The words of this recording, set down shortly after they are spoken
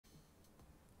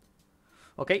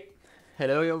Okay,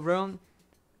 hello everyone.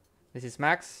 This is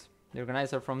Max, the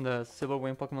organizer from the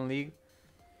Silverwing Pokemon League.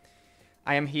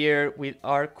 I am here with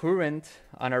our current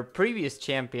and our previous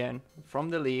champion from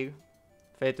the league,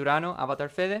 Fede Turano, Avatar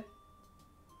Fede.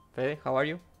 Fede, how are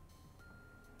you?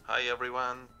 Hi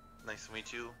everyone, nice to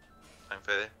meet you. I'm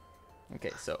Fede.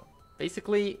 Okay, so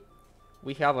basically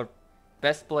we have our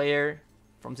best player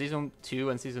from Season 2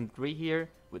 and Season 3 here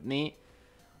with me.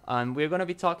 And we're going to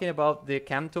be talking about the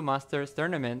Kanto Masters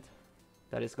Tournament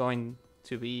that is going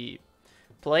to be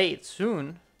played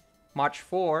soon, March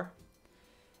 4.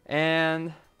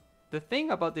 And the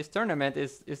thing about this tournament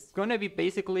is it's going to be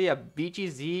basically a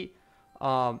VGC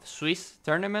Swiss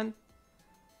tournament,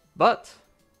 but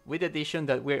with the addition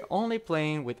that we're only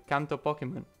playing with Kanto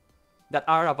Pokemon that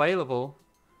are available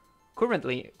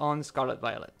currently on Scarlet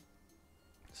Violet.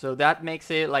 So that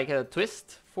makes it like a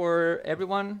twist for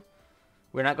everyone.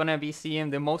 We're not going to be seeing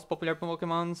the most popular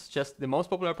Pokemons, just the most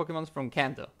popular Pokemons from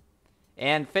Kanto.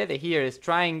 And Fede here is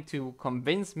trying to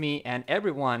convince me and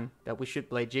everyone that we should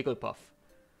play Jigglypuff.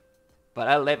 But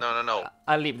I'll leave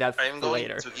that I'm for going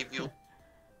later. to give you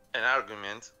an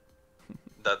argument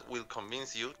that will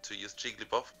convince you to use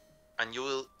Jigglypuff, and you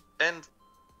will end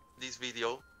this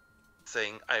video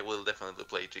saying I will definitely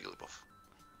play Jigglypuff.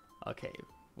 Okay,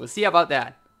 we'll see about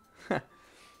that.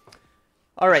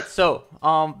 Alright, so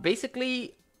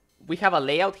basically we have a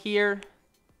layout here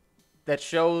that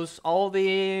shows all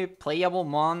the playable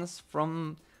mons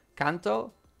from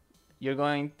Kanto. You're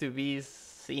going to be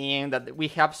seeing that we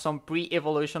have some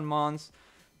pre-evolution mons.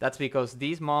 That's because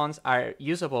these mons are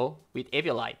usable with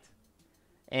Eviolite.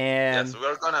 And yes,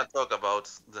 we're gonna talk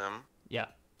about them. Yeah.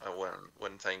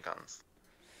 When time comes.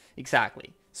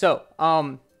 Exactly. So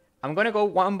I'm gonna go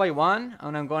one by one,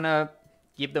 and I'm gonna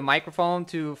give the microphone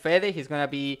to Fede. He's gonna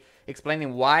be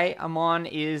explaining why a mon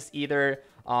is either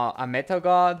a meta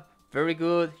god, very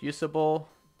good, usable,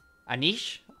 a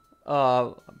niche,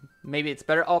 maybe it's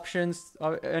better options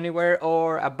anywhere,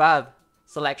 or a bad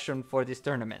selection for this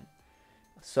tournament.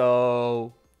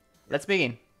 So let's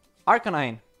begin.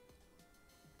 Arcanine.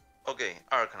 Okay,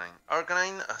 Arcanine.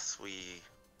 Arcanine, as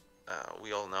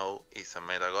we all know, is a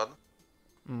meta god.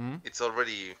 Mm-hmm. It's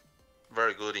already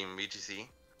very good in VGC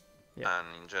and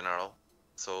in general.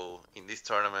 So in this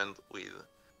tournament with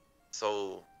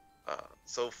so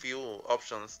few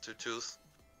options to choose,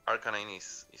 Arcanine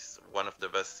is one of the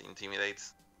best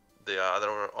Intimidates. The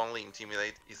other only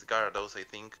Intimidate is Gyarados, I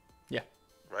think. Yeah.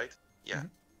 Right? Yeah. Mm-hmm.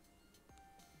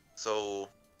 So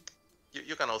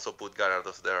you can also put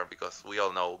Gyarados there because we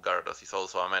all know Gyarados is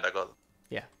also a meta god.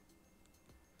 Yeah.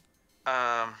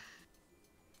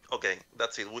 Okay,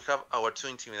 that's it. We have our two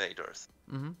Intimidators.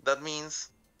 Mm-hmm. That means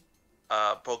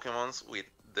Pokemons with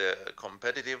the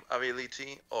competitive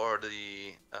ability or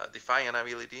the defiant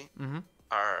ability Mm-hmm.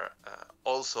 are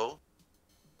also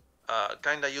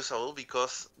kind of usable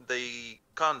because they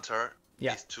counter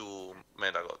these two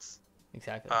meta gods.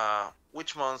 Exactly.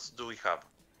 Which mons do we have,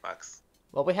 Max?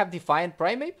 Well, we have Defiant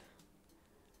Primeape,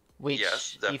 which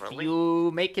yes, if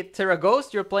you make it Terra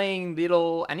Ghost, you're playing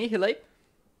little Annihilate.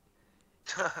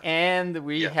 And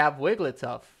we have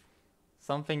Wigglytuff,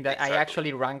 something that I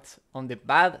actually ranked on the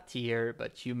bad tier,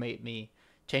 but you made me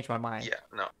change my mind.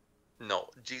 Yeah, no.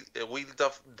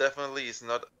 Wigglytuff definitely is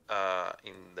not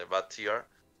in the bad tier.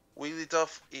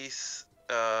 Wigglytuff is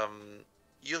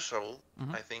usable,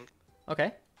 I think.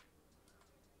 Okay.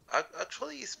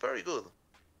 Actually, it's very good.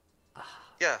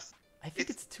 Yes. I think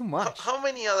it's too much. How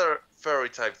many other fairy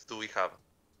types do we have?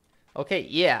 Okay,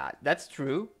 yeah, that's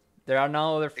true. There are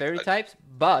no other fairy types,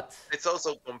 but it's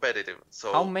also competitive.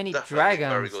 So how many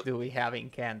dragons do we have in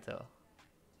Kanto?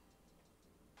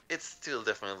 It's still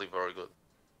definitely very good.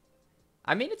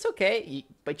 I mean, it's okay,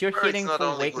 but you're hitting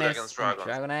for weakness on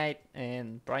Dragonite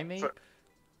and Primeape.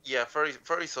 Yeah, Fairy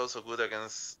is also good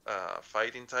against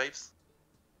fighting types.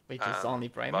 Which is only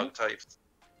Primeape? Bug types.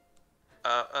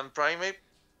 And Primeape,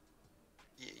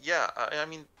 yeah, I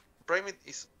mean, Primeape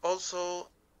is also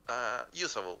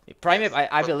usable. Primeape, yes,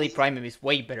 I believe Primeape is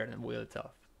way better than Wigglytuff.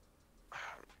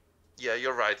 Yeah,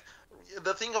 you're right.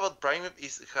 The thing about Primeape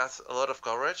is it has a lot of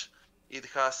coverage. It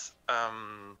has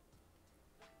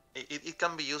it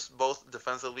can be used both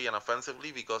defensively and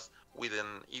offensively because with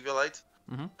an Eviolite,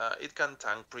 it can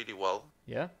tank pretty well.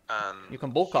 Yeah. And you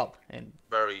can bulk up and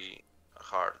very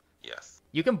hard. Yes.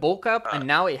 You can bulk up, and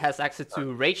now it has access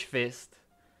to Rage Fist.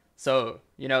 So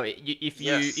you know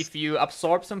if you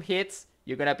absorb some hits,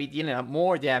 you're gonna be dealing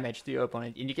more damage to your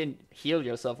opponent, and you can heal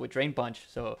yourself with Drain Punch.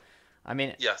 So, I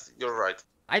mean, yes, you're right.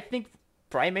 I think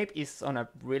Primeape is on a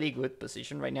really good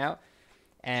position right now,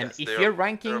 and yes, if you're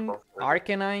ranking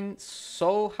Arcanine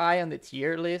so high on the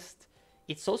tier list,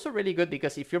 it's also really good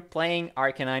because if you're playing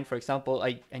Arcanine, for example,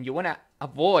 and you want to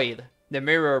avoid the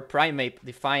Mirror, Primate,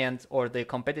 Defiant, or the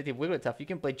competitive Wigglytuff, you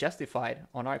can play Justified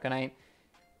on Arcanine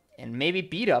and maybe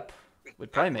beat up with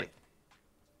Exactly. Primate.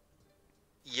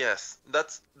 Yes,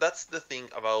 that's the thing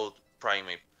about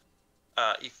Primate.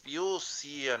 If you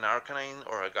see an Arcanine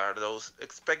or a Gyarados,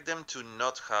 expect them to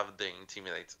not have the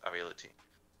Intimidate ability.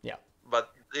 Yeah.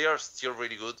 But they are still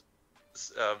really good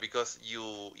because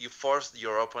you force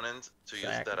your opponent to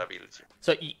use that ability.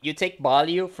 So you take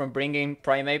value from bringing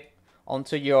Primate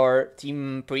onto your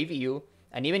team preview,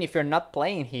 and even if you're not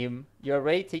playing him, you're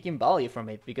already taking value from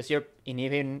it because you're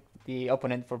inhibiting the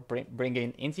opponent for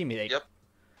bringing Intimidate. Yep.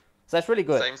 So that's really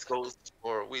good. Same goes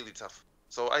for Wigglytuff.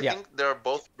 So I think they're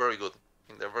both very good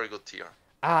in their very good tier.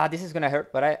 This is gonna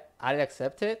hurt, but I'll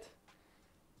accept it.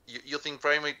 You think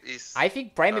Primate is? I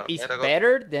think Primate is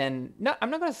better than. No, I'm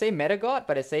not gonna say Metagod,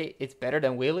 but I say it's better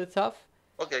than Wigglytuff.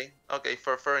 Okay,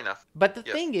 fair enough. But the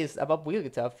thing is about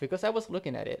Wigglytuff, because I was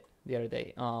looking at it the other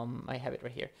day. I have it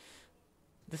right here.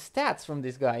 The stats from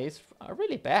this guy are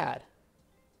really bad.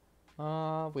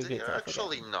 Wigglytuff.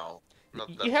 Actually, no.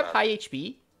 You have high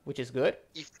HP, which is good.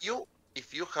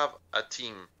 If you have a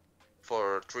team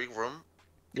for Trick Room,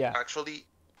 it actually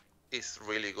is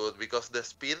really good because the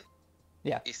speed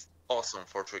is awesome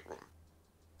for Trick Room.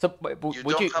 So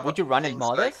would you run it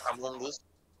Modest? Like Among Us.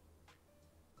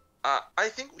 I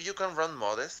think you can run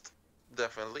Modest,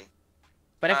 definitely.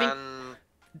 But I think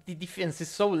the defense is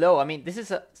so low. I mean, this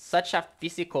is such a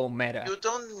physical meta. You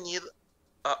don't need.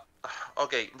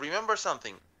 Okay, remember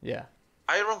something. Yeah.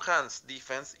 Iron Hand's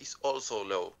defense is also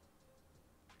low.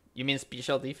 You mean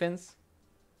special defense?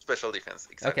 Special defense,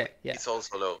 exactly. Okay, yeah. It's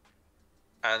also low.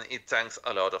 And it tanks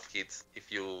a lot of hits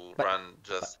if you run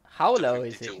just. How low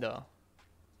is it though?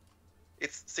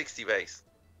 It's 60 base.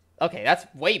 Okay, that's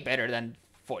way better than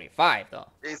 45 though.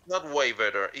 It's not way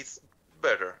better. It's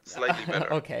better, slightly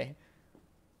better. Okay.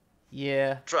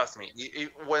 Yeah. Trust me,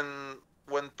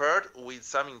 when paired with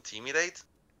some Intimidate,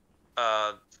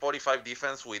 45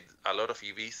 defense with a lot of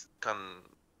EVs can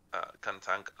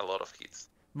tank a lot of hits.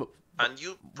 And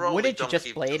you probably wouldn't you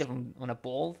just play it on a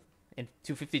ball in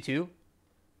 252?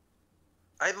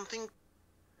 I don't think.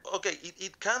 Okay,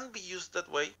 it can be used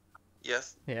that way.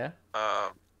 Yes. Yeah.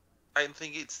 I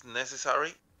think it's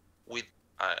necessary with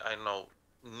I don't know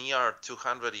near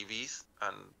 200 EVs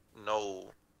and no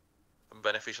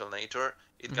beneficial nature.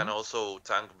 It can also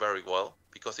tank very well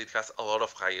because it has a lot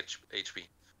of high HP.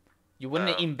 You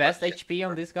wouldn't invest HP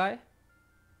on this guy?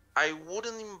 I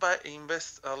wouldn't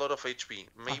invest a lot of HP.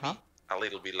 Maybe a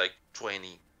little bit, like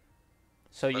 20.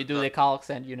 So you do the calcs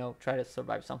and try to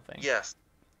survive something. Yes,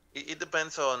 it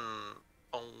depends on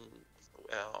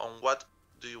what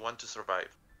do you want to survive.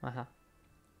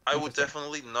 I would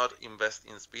definitely not invest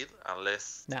in speed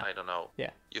unless I don't know.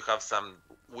 Yeah. You have some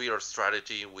weird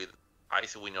strategy with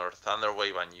Icy Wind or Thunder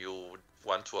Wave and you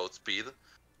want to outspeed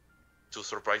to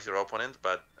surprise your opponent,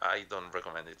 but I don't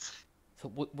recommend it.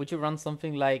 So would you run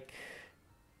something like?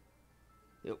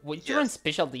 Would you run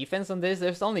special defense on this?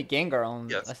 There's only Gengar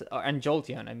and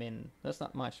Jolteon. I mean, there's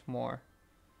not much more.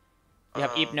 You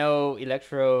have Hypno,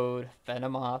 Electrode,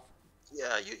 Venomoth.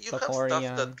 Yeah, you have stuff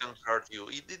that can hurt you.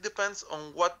 It depends on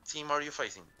what team are you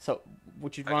facing. So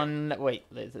would you run? Wait,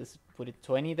 let's put it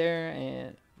 20 there,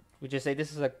 and would you say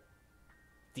this is a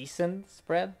decent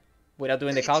spread without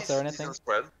doing the calcs or anything? Decent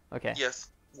spread. Okay. Yes,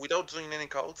 without doing any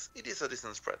calcs, it is a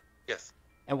decent spread. Yes.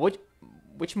 And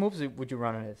which moves would you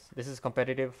run on this? This is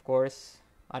competitive, of course.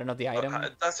 I don't know the item.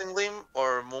 Dazzling Gleam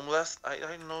or Moonblast. I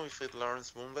don't know if it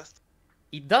learns Moonblast.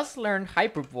 It does learn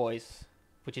Hyper Voice,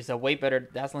 which is a way better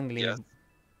Dazzling Gleam.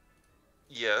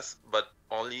 Yes, but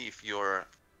only if you're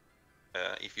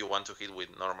if you want to hit with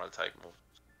normal type move.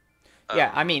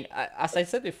 Yeah, I mean, as I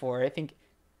said before, I think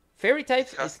Fairy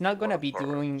types is not gonna be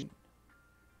doing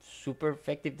super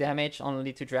effective damage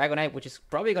only to Dragonite, which is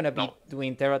probably gonna be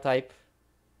doing Terra type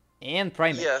and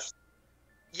Primate.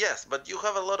 Yes, but you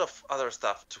have a lot of other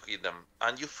stuff to hit them,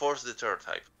 and you force the Terra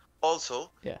type. Also,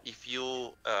 if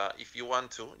you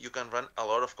want to, you can run a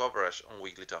lot of coverage on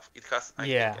Wigglytuff. It has I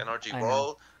think Energy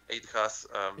Ball. It has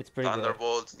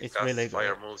Thunderbolt. It has really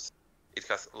Fire moves. It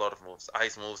has a lot of moves,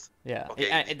 Ice moves. Yeah,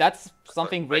 and that's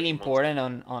something really important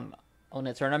on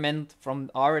a tournament from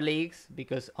our leagues,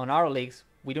 because on our leagues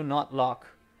we do not lock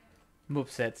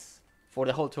movesets for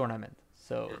the whole tournament.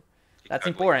 So that's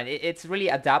important. It's really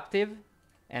adaptive,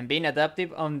 and being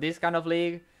adaptive on this kind of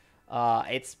league,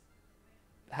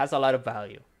 has a lot of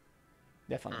value.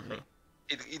 Definitely.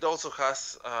 It also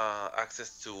has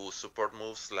access to support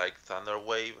moves like Thunder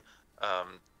Wave,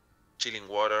 Chilling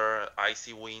Water,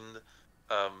 Icy Wind,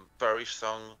 Perish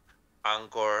Song.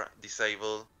 Anchor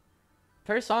disable.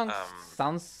 Per song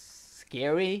sounds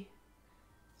scary.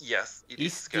 Yes, it is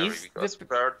Is scary because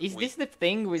paired is with this the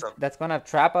thing some, that's gonna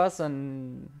trap us?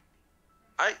 And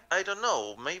I don't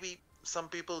know. Maybe some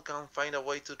people can find a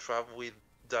way to trap with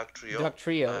Duck Trio. Duck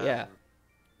Trio, yeah. And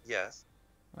yes,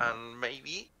 Oh, and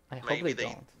maybe I hope maybe they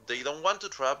don't. they don't want to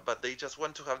trap, but they just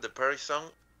want to have the parry song,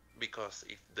 because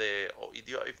if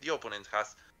the opponent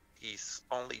has his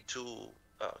only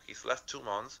his last 2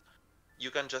 months,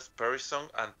 you can just parry song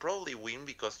and probably win,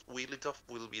 because Wigglytuff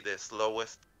will be the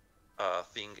slowest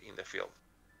thing in the field.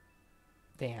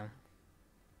 Damn.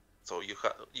 So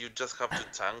you just have to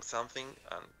tank something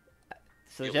and.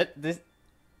 So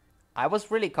I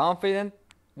was really confident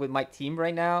with my team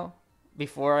right now.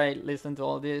 Before I listened to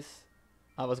all this,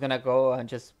 I was gonna go and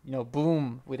just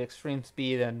boom with extreme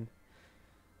speed,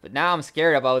 but now I'm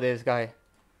scared about this guy.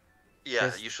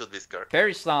 Yeah, you should be scared.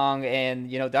 Very strong,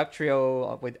 and Duck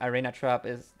Trio with Arena Trap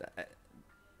is,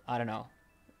 I don't know.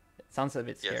 It sounds a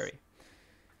bit scary.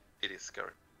 It is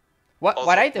scary. What Also,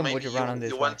 what item would you run on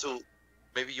this one?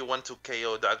 Maybe you want to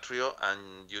KO Dark Trio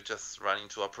and you just run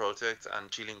into a Protect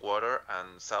and Chilling Water,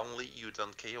 and suddenly you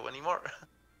don't KO anymore.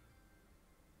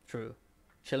 True.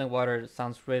 Chilling Water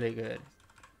sounds really good.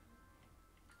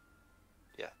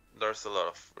 Yeah, there's a lot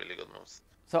of really good moves.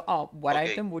 So, what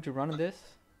item would you run on this?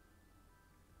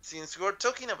 Since we're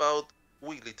talking about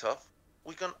Wigglytuff,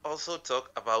 we can also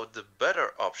talk about the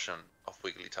better option of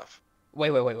Wigglytuff.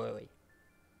 Wait.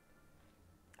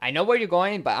 I know where you're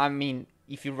going, but I mean,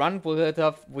 if you run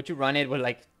Wigglytuff, would you run it with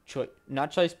like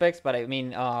not choice specs, but I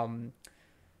mean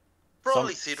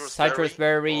probably citrus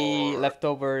berry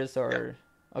leftovers, or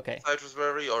okay. Citrus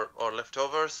berry or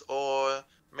leftovers, or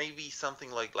maybe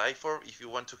something like Life Orb if you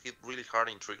want to hit really hard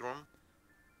in Trick Room.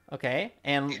 Okay,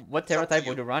 and what Terra type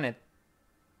would you run it?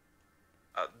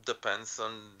 Depends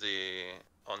on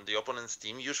the opponent's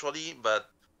team usually, but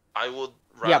I would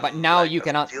run. Yeah, but now you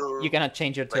cannot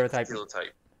change your Terra type. Steel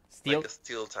type. Steel? Like a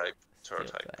steel type Terra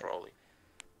type, probably.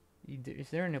 Is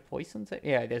there any poison type?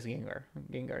 Yeah, there's Gengar.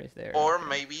 Gengar is there. Or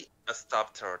maybe a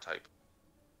stab Terra type.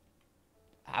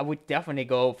 I would definitely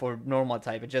go for normal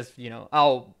type. It just and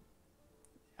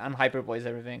Hyper Voice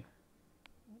everything.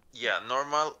 Yeah,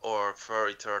 normal or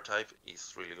fairy Terra type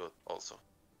is really good also.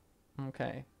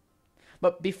 Okay.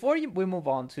 But before we move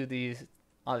on to this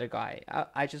other guy,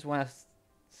 I just want to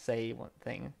say one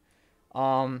thing.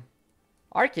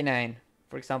 Arcanine,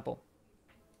 for example.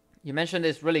 You mentioned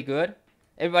it's really good.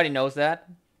 Everybody knows that.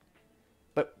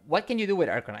 But what can you do with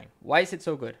Arcanine? Why is it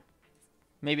so good?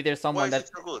 Maybe there's someone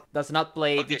that does not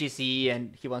play VGC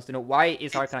and he wants to know, why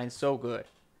is Arcanine so good?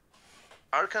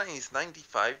 Arcanine is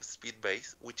 95 speed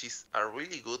base, which is a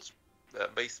really good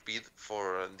base speed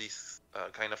for this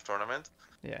kind of tournament.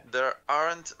 Yeah. There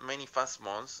aren't many fast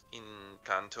mons in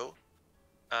Kanto,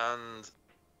 and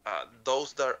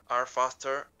those that are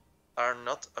faster are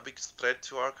not a big threat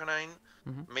to Arcanine.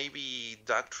 Mm-hmm. Maybe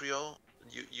Dactrio.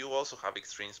 You also have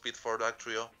extreme speed for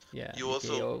Dactrio. Yeah. You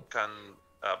also can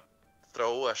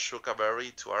throw a Shuka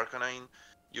Berry to Arcanine.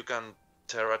 You can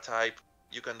Terra type.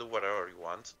 You can do whatever you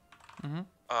want.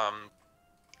 Mm-hmm.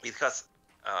 It has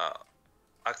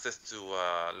access to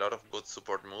a lot of good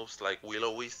support moves like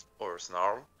Will-O-Wisp or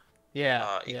Snarl.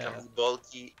 Yeah. It can be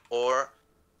bulky or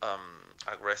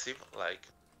aggressive like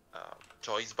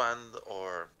Choice Band,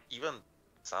 or even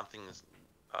something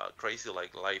crazy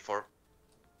like Life Orb.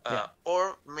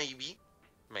 Or maybe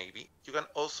you can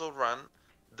also run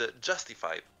the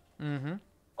Justified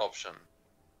option,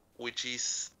 which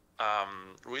is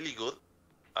really good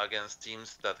against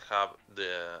teams that have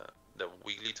the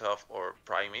Wigglytuff or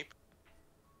Primeape.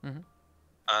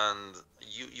 And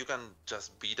you can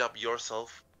just beat up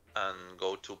yourself and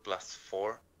go to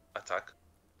 +4 attack.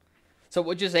 So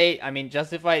would you say, I mean,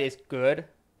 Justified is good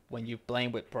when you're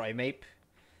playing with Primeape,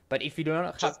 but if you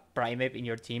don't have Primeape in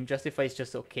your team, Justify is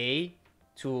just okay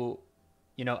to,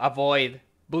 avoid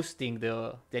boosting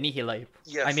the Nihilip.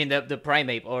 Yes. I mean the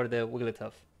Primeape or the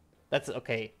Wigglytuff. That's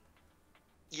okay.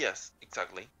 Yes,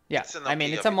 exactly. Yeah, I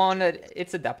mean, it's a mon that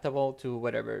it's adaptable to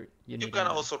whatever you need. You can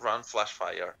also run Flash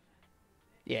Fire.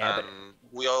 Yeah, and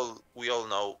we all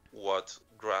know what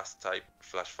grass type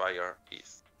Flash Fire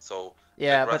is. So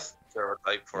yeah, grass Terra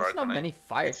type for there's not many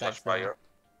fire Flash types. Fire.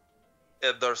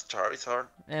 There's Charizard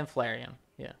and Flareon,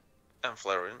 yeah. And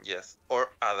Flareon, yes,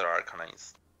 or other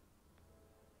Arcanines.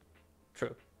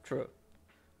 True.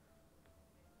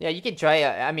 Yeah, you can try.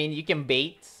 I mean, you can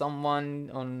bait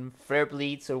someone on Flare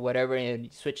Bleeds or whatever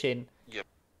and switch in. Yep.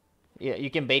 Yeah,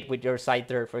 you can bait with your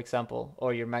Scyther, for example,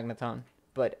 or your Magneton.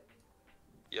 But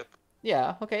yep.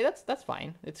 Yeah, okay, that's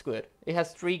fine. It's good. It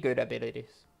has 3 good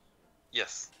abilities.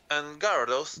 Yes, and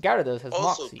Gyarados Gyarados has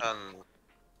also Moxie.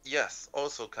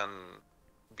 also can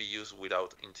be used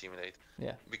without Intimidate.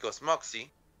 Yeah. Because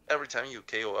Moxie, every time you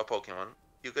KO a Pokemon,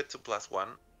 you get to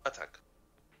 +1 attack,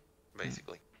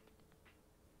 basically.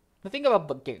 The thing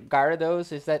about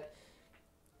Gyarados is that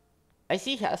I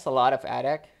see he has a lot of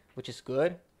attack, which is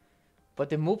good, but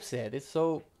the moveset is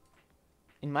so,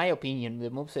 in my opinion, the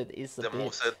moveset is a The bit...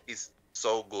 moveset is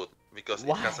so good because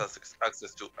it has Why?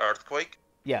 access to Earthquake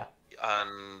Yeah.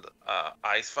 and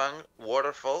Ice Fang,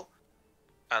 Waterfall,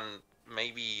 and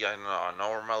maybe, I don't know, a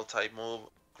normal type move,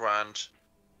 Crunch.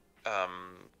 I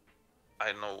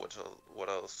don't know what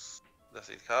else does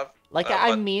it have. Like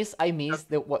I But miss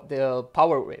the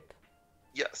Power Whip.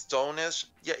 yeah, Stone Edge.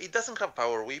 Yeah, it doesn't have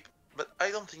Power Whip, but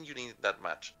I don't think you need that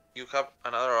much. You have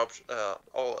another option.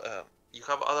 You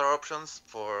have other options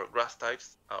for grass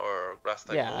types or grass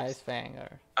type Yeah, moves. Ice Fang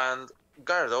or... And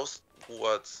Gyarados,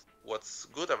 what's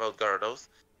good about Gyarados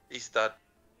is that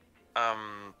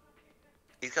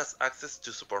it has access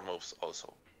to support moves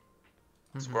also.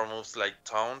 Support moves like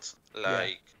Taunt,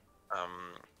 like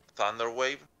Thunder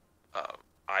Wave,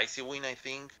 Icy Wind, I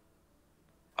think.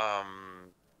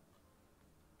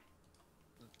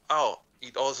 Oh,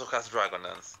 it also has Dragon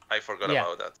Dance. I forgot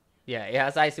about that. Yeah, it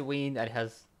has Icy Wind and it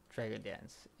has Dragon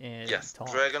Dance. And Yes,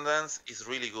 Taunt. Dragon Dance is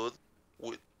really good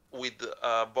with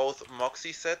both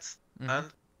Moxie sets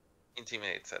and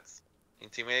Intimidate sets.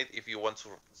 Intimidate if you want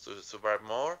to survive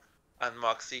more, and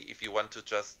Moxie if you want to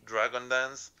just Dragon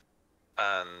Dance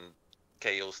and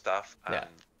KO stuff and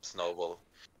Snowball.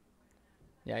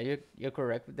 Yeah, you're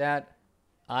correct with that.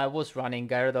 I was running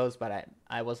Gyarados, but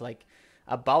I was like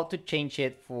about to change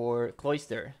it for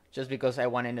Cloyster just because I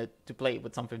wanted to play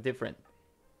with something different.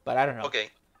 But I don't know. Okay,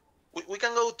 we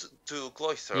can go to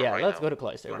Cloyster right now. Yeah, let's go to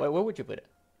Cloyster. Where would you put it?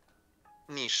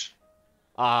 Niche.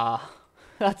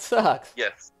 That sucks.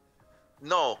 Yes.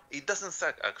 No, it doesn't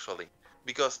suck actually,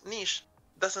 because niche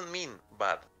doesn't mean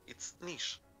bad. It's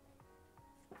niche.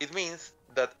 It means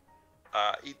that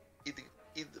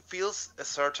it fills a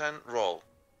certain role,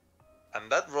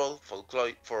 and that role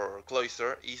for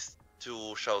Cloyster is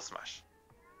to Shell Smash.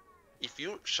 If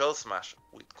you Shell Smash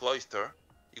with Cloyster,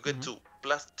 you get to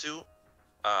 +2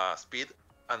 speed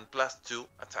and +2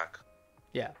 attack.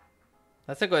 Yeah,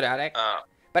 that's a good attack.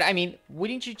 But I mean,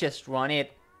 wouldn't you just run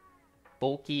it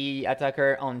bulky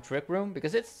attacker on Trick Room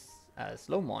because it's a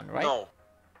slow mon, right? No,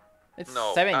 it's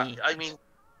no. 70. I mean,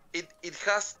 it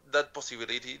has that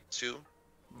possibility too.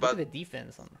 But look at the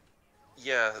defense on.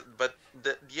 Yeah, but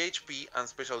the HP and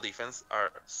special defense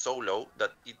are so low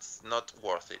that it's not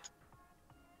worth it.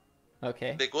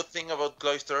 Okay. The good thing about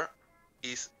Cloyster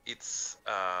is its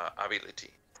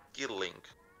ability, Skill Link.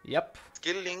 Yep.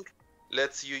 Skill Link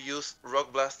lets you use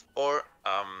Rock Blast or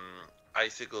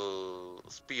Icicle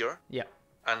Spear. Yeah.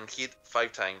 And hit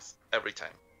 5 times every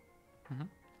time.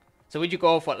 So would you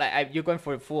go for you're going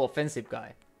for a full offensive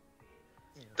guy?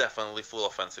 Definitely full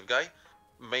offensive guy.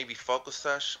 Maybe Focus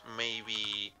Sash,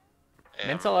 maybe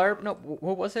Mental Herb? No,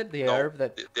 what was it? The herb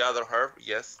that the other herb,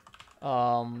 yes.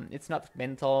 It's not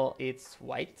mental, it's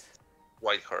white.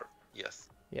 White herb, yes.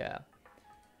 Yeah.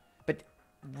 But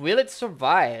will it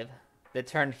survive the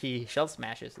turn he Shell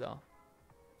Smashes though?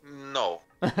 No,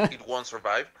 it won't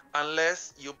survive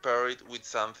unless you pair it with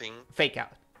something Fake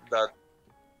Out. That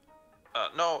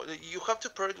no, you have to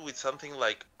pair it with something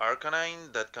like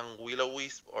Arcanine that can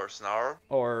Will-O-Wisp or Snarl.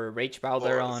 Or Rage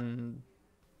Powder on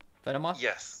Venomoth?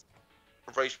 Yes.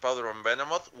 Rage Powder on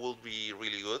Venomoth will be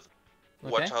really good.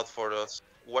 Okay. Watch out for those.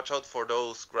 Watch out for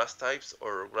those grass types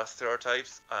or grass terror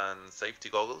types and safety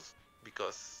goggles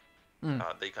because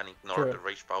they can ignore the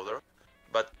Rage Powder.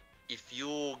 But if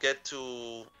you get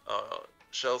to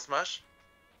Shell Smash,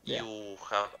 you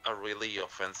have a really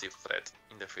offensive threat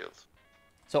in the field.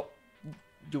 So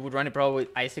you would run it probably with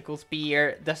Icicle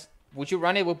Spear. Would you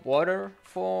run it with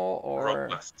Waterfall or Rock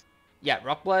Blast? Yeah,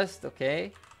 Rock Blast.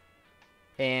 Okay.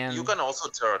 And you can also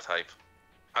Terra type.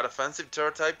 An offensive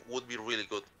Terra type would be really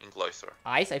good in Cloyster.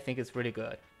 Ice, I think, is really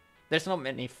good. There's not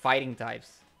many fighting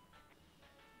types.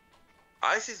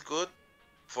 Ice is good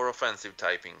for offensive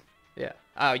typing. Yeah.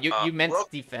 Oh, you meant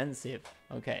Rock... defensive.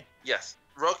 Okay. Yes,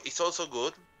 Rock is also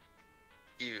good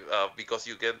because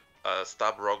you get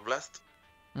Stab Rock Blast.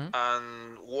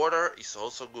 And Water is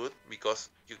also good because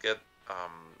you get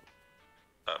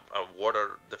a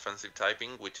Water defensive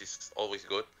typing, which is always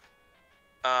good.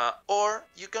 Or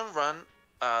you can run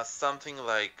something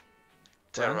like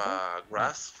Terra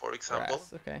Grass, for example.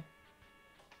 Grass, okay.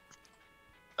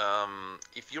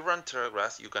 If you run Terra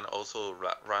Grass, you can also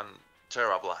run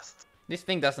Terra Blast. This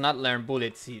thing does not learn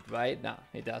Bullet Seed, right? No,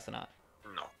 it does not.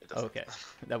 No, it doesn't. Okay,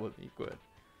 that would be good.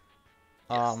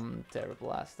 Yes. Terror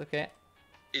Blast. Okay.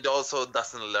 It also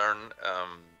doesn't learn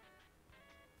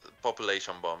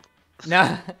population bomb.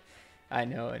 No, I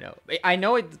know. I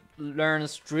know it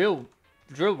learns drill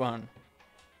run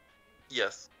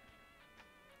Yes.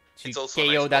 to It's also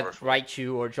KO nice that coverage.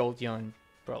 Raichu or Jolteon,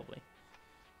 probably.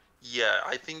 Yeah,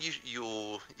 I think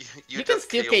You can just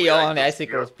still KO with KO on the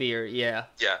Icicle Icicle Spear. Spear, yeah.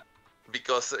 Yeah,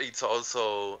 because it's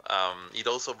also it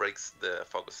also breaks the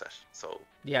focus sash. So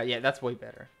Yeah, that's way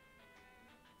better.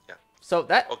 yeah. So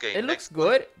that Okay, it looks next one.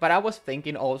 good, but I was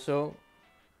thinking also,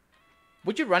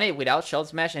 would you run it without Shell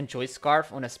Smash and Choice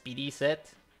Scarf on a speedy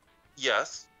set?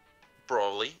 Yes,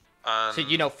 probably. And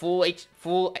So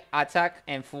full attack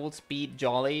and full speed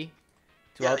Jolly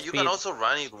to yeah, you can outspeed. also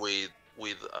run it with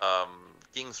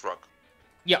King's Rock.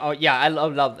 Yeah, oh yeah, I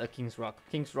love King's Rock.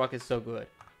 King's Rock is so good.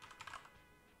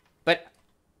 But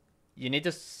you need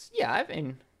to, yeah, I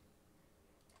mean,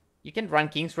 you can run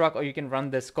King's Rock or you can run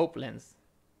the Scope Lens.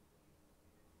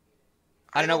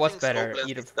 I don't know what's think Scope better, Lens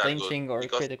either is that good flinching or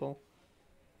because critical.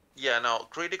 yeah, no,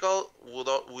 critical would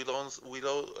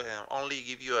only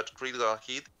give you a critical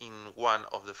hit in one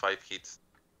of the 5 hits,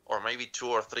 or maybe 2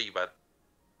 or 3, but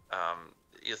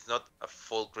it's not a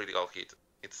full critical hit.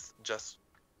 It's just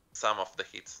some of the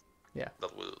hits. Yeah.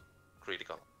 That will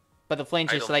critical. But the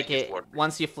flinch is like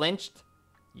once you flinched,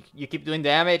 you keep doing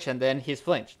damage and then he's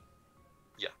flinched.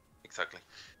 Yeah, exactly.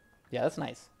 Yeah, that's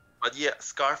nice. But yeah,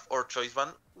 Scarf or Choice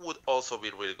Band would also be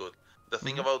really good. The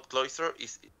thing about Cloyster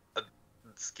is a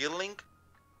skill link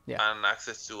and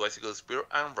access to Icicle Spear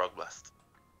and Rock Blast.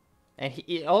 And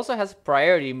he also has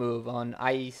priority move on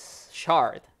Ice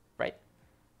Shard, right?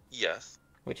 Yes.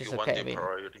 Which is okay. Okay. Want the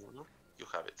priority move, you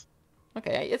have it.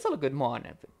 Okay, it's a good mon.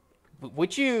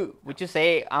 Would you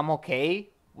say I'm okay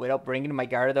without bringing my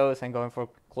Gyarados and going for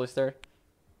Cloyster?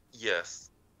 Yes.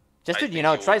 Just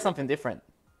to try something different.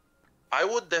 I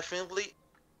would definitely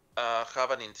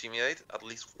have an Intimidate, at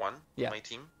least one in my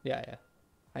team. Yeah,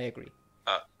 I agree.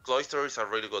 Cloyster is a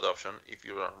really good option if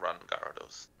you don't run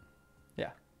Gyarados.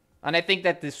 Yeah, and I think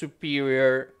that the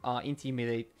superior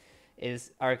Intimidate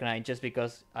is Arcanine just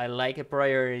because I like a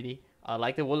priority, I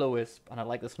like the Will-O-Wisp, and I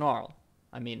like the Snarl.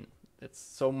 I mean, it's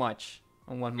so much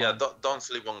on one Yeah, mon. don't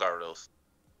sleep on Gyarados.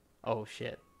 Oh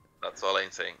shit. That's all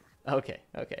I'm saying. Okay.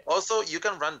 Also, you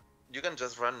can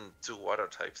just run 2 water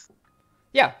types.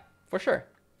 Yeah, for sure.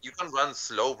 You can run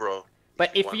Slowbro.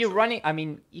 But if you're running, I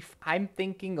mean, if I'm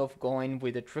thinking of going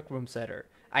with a Trick Room setter,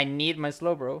 I need my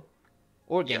Slowbro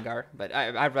or Gengar, but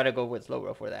I'd rather go with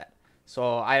Slowbro for that.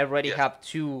 So I already have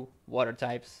 2 water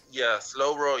types. Yeah,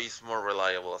 Slowbro is more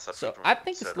reliable as a Trick Room I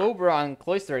think setter. Slowbro and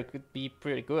Cloyster could be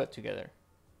pretty good together.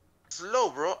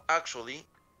 Slowbro, actually,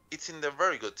 it's in the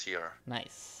very good tier.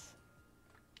 Nice.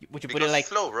 Would you put it like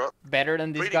Slowbro, better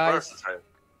than these guys? Versatile.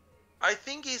 I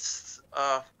think it's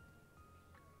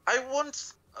I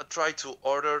won't try to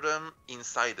order them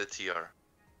inside the tier.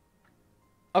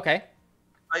 Okay.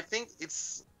 I think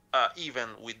it's even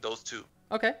with those 2.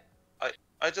 Okay.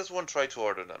 I just won't try to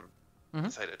order them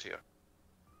inside the tier.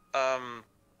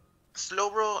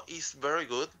 Slowbro is very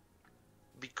good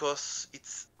because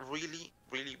it's really,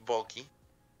 really bulky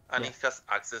and it has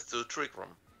access to Trick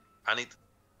Room. And it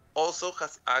also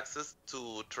has access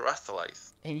to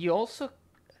Terastallize. And you also,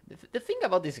 the thing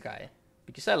about this guy,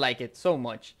 because I like it so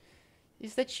much,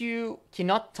 is that you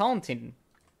cannot taunt him.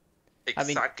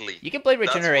 Exactly. I mean, you can play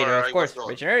Regenerator, of course.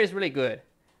 Regenerator is really good.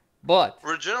 But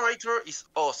Regenerator is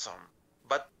awesome.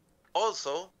 But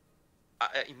also,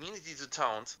 immunity to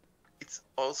taunt, it's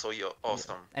also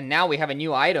awesome. Yeah. And now we have a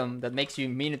new item that makes you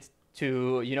immune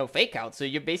to, Fake Out. So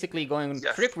you're basically going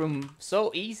Trick Room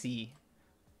so easy.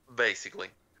 Basically.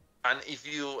 And if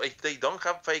they don't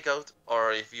have Fake Out,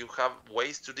 or if you have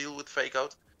ways to deal with Fake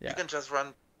Out, you can just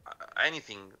run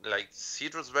anything like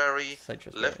Citrus Berry,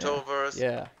 Leftovers,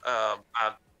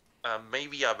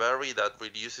 maybe a berry that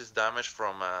reduces damage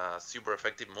from a super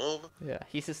effective move. Yeah,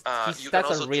 his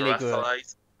stats are really good.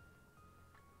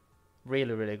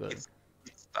 Really, really good. Its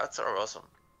stats are awesome.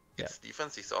 Its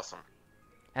defense is awesome.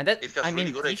 And that, I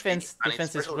mean, defense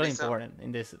is really important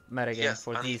in this metagame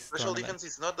for these special defense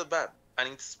is not that bad. And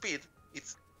its speed,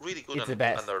 it's really good. It's the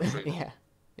best. Yeah.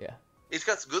 It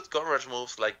has good coverage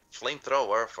moves like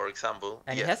Flamethrower, for example.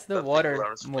 And it has the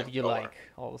water move you like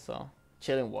also.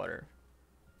 Chilling Water.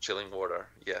 Chilling Water,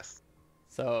 yes.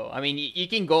 So, I mean, you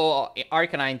can go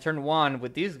Arcanine turn 1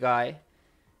 with this guy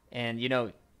and,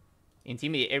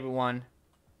 intimidate everyone.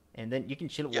 And then you can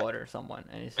Chill Water someone.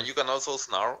 And you can also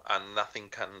Snarl and nothing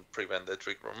can prevent the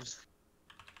Trick Rooms.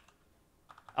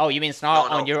 Oh, you mean Snarl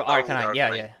on your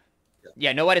Arcanine?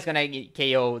 Yeah, nobody's gonna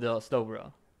KO the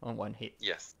Slowbro on one hit.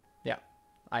 Yes. Yeah.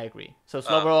 I agree. So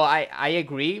Slowbro, I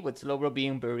agree with Slowbro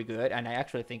being very good, and I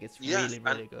actually think it's Yes,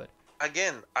 really good.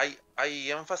 again, I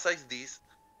emphasize this.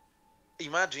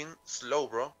 Imagine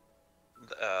Slowbro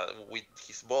with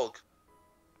his bulk,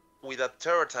 with a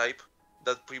Terror type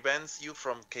that prevents you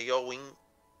from KOing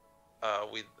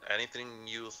with anything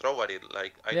you throw at it.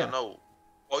 Like, I don't know,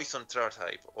 Poison Terror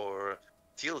type, or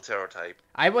Steel Terror type,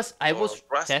 I was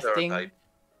Grass Terror testing. type.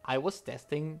 I was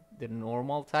testing the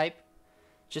normal type,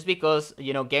 just because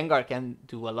Gengar can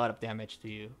do a lot of damage to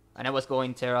you, and I was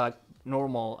going Terra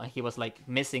normal, and he was like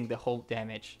missing the whole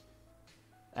damage,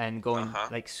 and going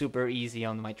like super easy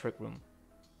on my Trick Room.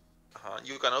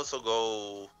 You can also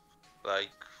go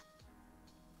like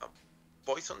a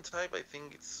Poison type. I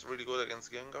think it's really good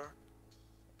against Gengar.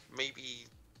 Maybe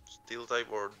Steel type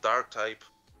or Dark type.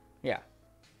 Yeah.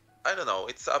 I don't know.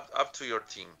 It's up to your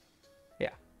team.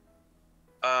 Yeah.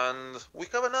 And we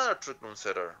have another Trick Room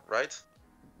setter, right?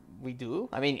 We do.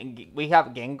 I mean, we have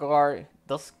Gengar.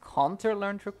 Does Hunter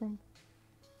learn Trick Room?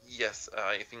 Yes,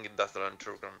 I think it does learn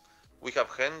Trick Room. We have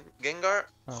Gengar,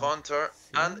 Hunter,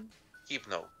 and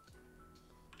Hypno.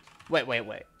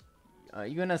 Wait. Are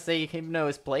you gonna say Hypno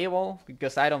is playable?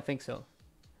 Because I don't think so.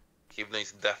 Hypno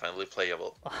is definitely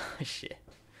playable. Oh, shit.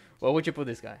 What would you put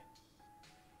this guy?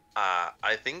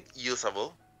 I think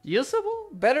usable. Usable?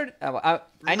 Better?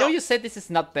 I know you said this is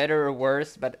not better or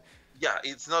worse, but... Yeah,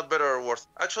 it's not better or worse.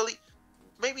 Actually,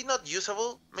 maybe not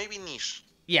usable, maybe niche.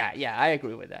 Yeah, I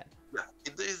agree with that. Yeah,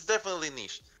 it is definitely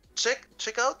niche.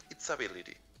 Check out its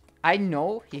ability. I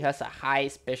know he has a high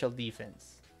special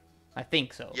defense. I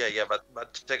think so. Yeah,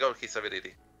 but check out his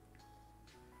ability.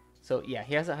 So yeah,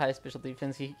 he has a high special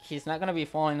defense. He's not gonna be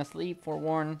falling asleep,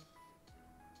 forewarned.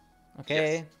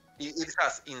 Okay. Yes. It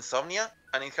has Insomnia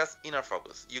and it has Inner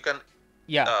Focus. You can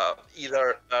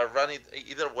either run it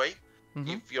either way.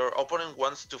 If your opponent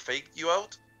wants to fake you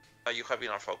out, you have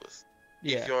Inner Focus.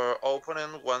 Yeah. If your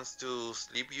opponent wants to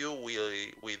sleep you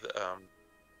with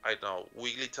I don't know,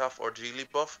 Wigglytuff or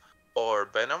Jigglypuff or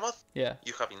Venomoth,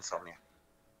 you have Insomnia.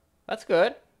 That's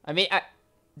good. I mean,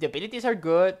 the abilities are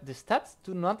good. The stats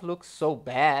do not look so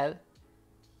bad.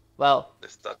 Well, the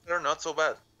stats are not so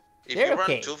bad. If you run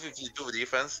 252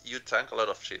 defense, you tank a lot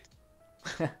of shit.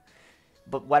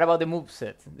 But what about the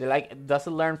moveset? Does it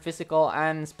learn physical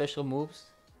and special moves?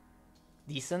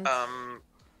 Decent.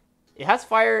 It has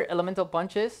fire elemental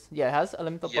punches. Yeah, it has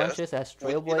elemental punches. It has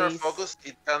Trailblaze. With Inner Focus,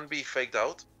 it can be faked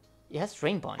out. It has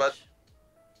Drain Punch. But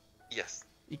yes.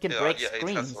 You can break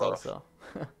screens also.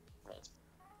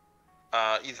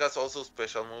 It has also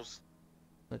special moves.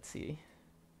 Let's see.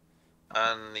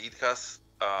 And it has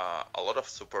a lot of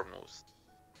super moves.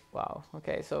 Wow.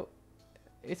 Okay, so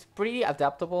it's pretty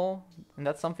adaptable, and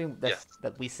that's something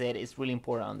that we said is really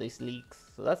important on these leagues.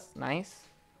 So that's nice.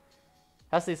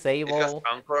 Has disable. It has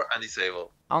Anchor and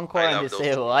Disable. Anchor and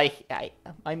Disable.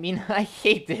 I mean, I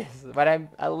hate this, but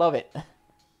I love it.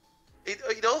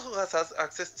 It also has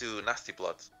access to Nasty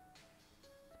Blood.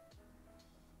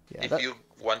 Yeah, if you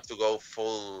want to go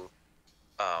full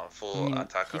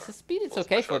attacker. His speed is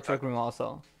okay for Trick Room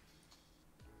also.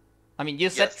 I mean, you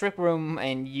set Trick Room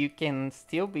and you can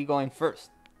still be going first,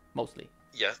 mostly.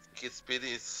 Yes, his speed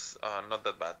is not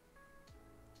that bad.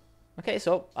 Okay,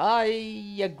 so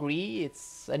I agree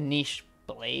it's a niche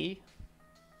play,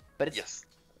 but it's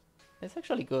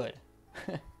actually good.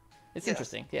 It's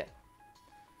interesting, yeah.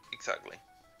 Exactly.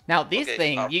 Now this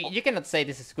thing, you cannot say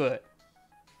this is good.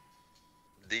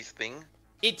 This thing?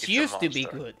 It used to be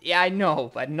good. Yeah, I know,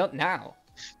 but not now.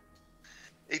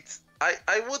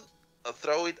 I would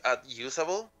throw it at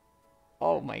usable.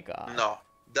 Oh my god. No,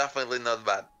 definitely not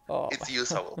bad. It's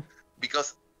usable.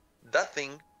 Because that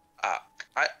thing,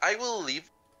 I will leave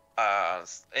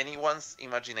anyone's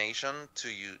imagination to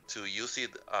use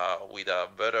it with a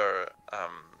better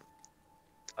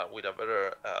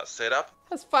setup.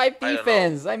 That's 5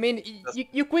 defense. I mean,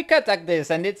 you quick attack this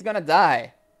and it's gonna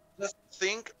die. Just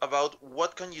think about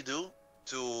what can you do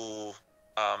to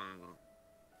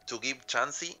give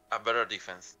Chansey a better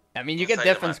defense. I mean, you get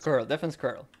defense curl,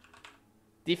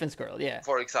 yeah.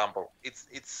 For example,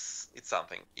 it's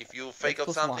something. If you fake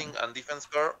out something and defense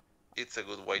curl, it's a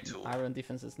good way to. Iron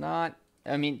defense is not.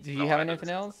 I mean, do you have anything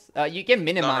else? You can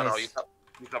minimize. No.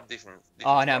 You have defense.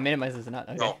 Oh no, minimize is not.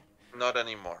 Okay. No, not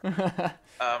anymore.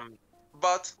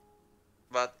 But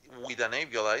with an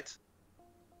Aviolite,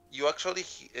 you actually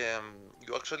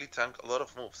tank a lot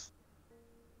of moves,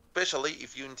 especially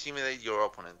if you intimidate your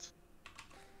opponent.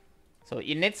 So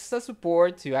it needs a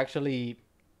support to actually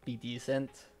be decent.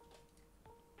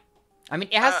 I mean,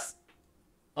 it has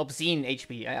obscene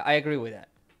HP. I agree with that.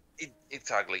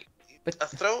 Exactly. But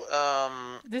throw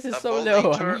this is so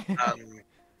low.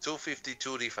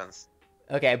 252 defense.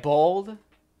 Okay, bold.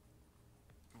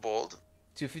 Bold.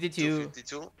 252.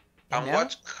 252. And And now?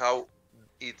 watch how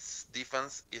its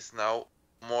defense is now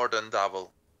more than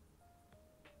double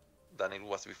than it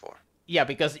was before. Yeah,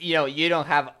 because you don't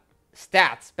have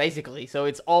stats basically, so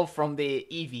it's all from the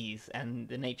EVs and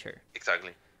the nature.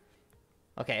 Exactly.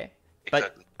 Okay,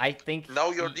 Exactly. but I think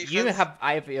Now your you defense. have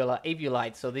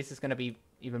Aviolite, so this is gonna be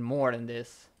even more than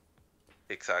this.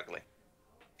 Exactly.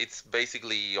 It's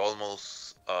basically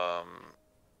almost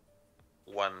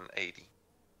 180.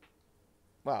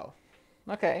 Wow.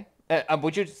 Okay.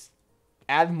 Would you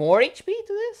add more HP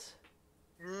to this?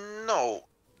 No,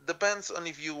 depends on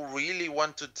if you really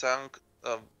want to tank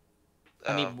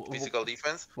I mean, physical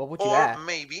defense, what would you or add?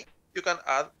 maybe you can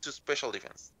add to special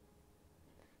defense.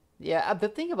 Yeah, the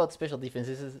thing about special defense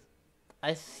is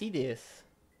I see this,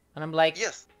 and I'm like,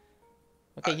 Yes.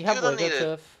 okay, you You have don't need it.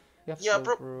 Legatuf, you have Yeah,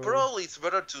 Slowbro. probably it's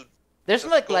better to. There's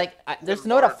just go there's even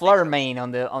not a more Flutter defense. main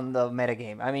on the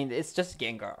metagame. I mean, it's just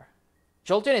Gengar.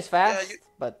 Jolteon is fast,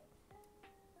 but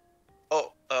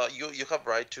you have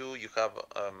Raichu, you have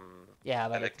yeah,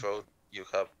 but Electrode, you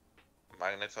have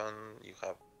Magneton, you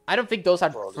have. I don't think those are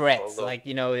Probably threats. Poldo. Like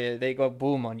they go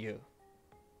boom on you.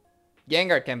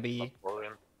 Gengar can be.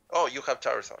 Oh, you have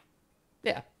Charizard.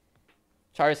 Yeah,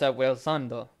 Charizard will Sun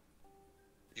though.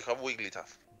 You have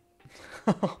Wigglytuff.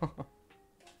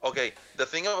 Okay, the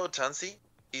thing about Chansey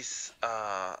is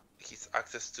his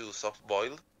access to soft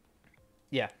boil.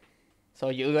 Yeah, so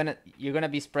you're gonna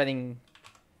be spreading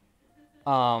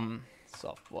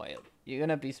soft boiled. You're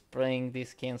gonna be spraying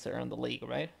this cancer on the league,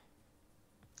 right?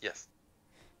 Yes.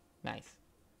 Nice.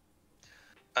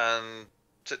 And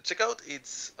check out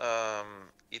its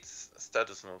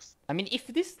status moves. I mean, if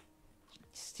this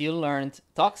still learned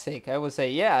toxic, I would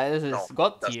say yeah, this is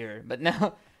god that's- tier. But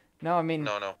now, I mean,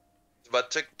 No.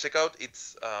 But check out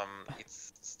its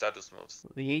status moves.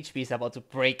 the HP is about to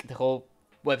break the whole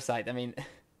website. I mean,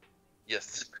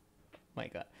 Yes. my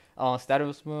god. Oh,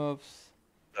 status moves.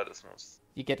 Status moves.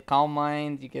 You get Calm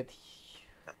Mind. You get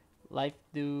Life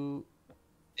Do.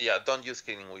 Yeah, don't use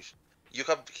Healing Wish. You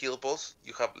have Heal Pulse.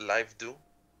 You have Life Do,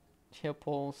 Chill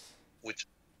Pulse. which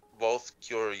both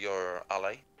cure your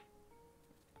ally.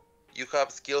 You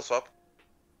have Skill Swap.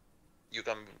 You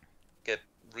can get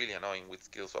really annoying with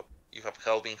Skill Swap. You have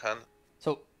Helping Hand.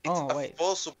 So, It's oh a wait.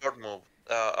 full support move,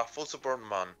 a full support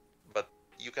mon, but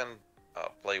you can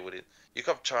play with it. You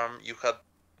have Charm. You have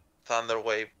Thunder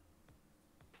Wave.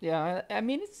 Yeah, I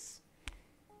mean it's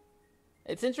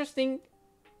interesting.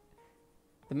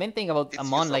 The main thing about a It's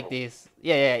mon like usable. this,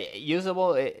 yeah,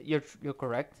 usable. You're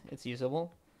correct. It's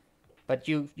usable, but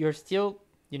you're still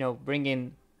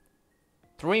bringing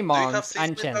 3 mons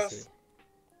and Chansey.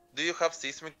 Do you have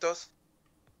Seismic Toss?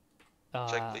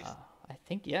 Check, please. I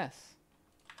think yes.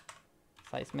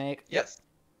 Seismic. Yes.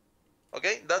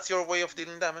 Okay, that's your way of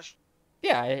dealing damage.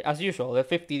 Yeah, as usual, the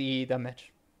 50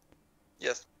 damage.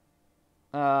 Yes.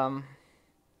 Okay.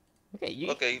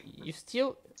 Okay. You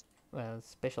still. Well,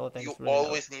 special attacks. You really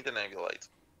always need an Nebulite.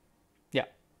 Yeah.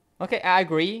 Okay, I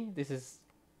agree. This is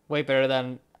way better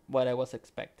than what I was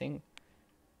expecting.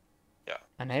 Yeah.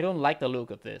 And I don't like the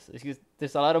look of this. It's just,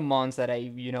 there's a lot of mons that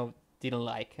I, didn't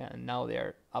like, and now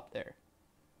they're up there.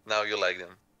 Now you like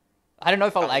them. I don't know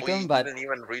if I And like we them, but didn't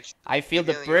even reach. I feel we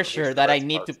the didn't even reach pressure the that I best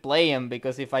need part. to play him,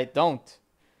 because if I don't,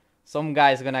 some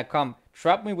guy's gonna come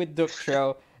trap me with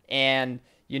Ductro and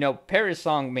Perry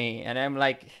Song me, and I'm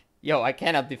like, yo, I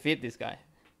cannot defeat this guy.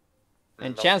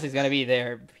 And No. Chance is gonna be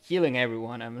there healing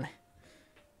everyone. I'm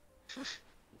like,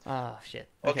 oh shit.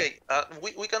 Okay,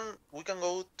 we can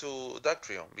go to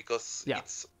Dactrio because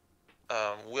it's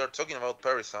we are talking about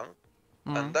Perisong,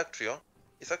 and Dactrio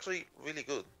is actually really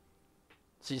good.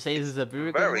 So you say this is a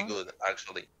very Very good one? good,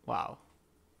 actually. Wow.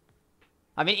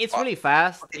 I mean, it's really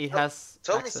fast. Okay, It has.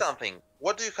 Tell access. me something.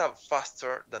 What do you have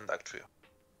faster than Dactrio?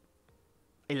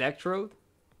 Electrode,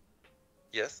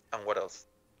 Yes, and what else?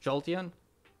 Jolteon.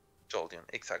 Jolteon,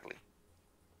 exactly.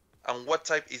 And what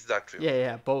type is Dactrio?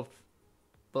 Yeah, both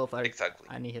are Exactly.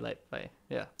 annihilated by.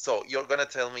 Yeah. So you're gonna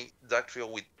tell me Dactrio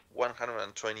with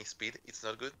 120 speed, it's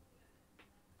not good?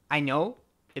 I know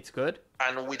it's good.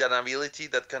 And with an ability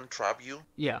that can trap you?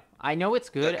 Yeah, I know it's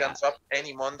good. That can trap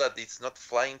any mon that is not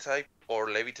flying type or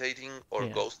levitating or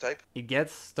ghost type? It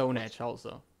gets Stone Edge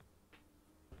also.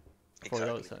 Exactly. For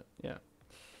those, yeah.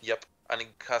 Yep, and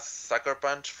it has Sucker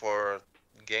Punch for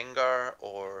Gengar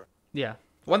or... Yeah.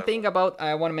 One thing about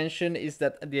I want to mention is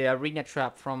that the Arena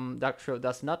Trap from Dactrio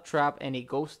does not trap any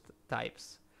ghost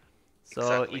types.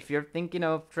 So if you're thinking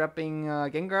of trapping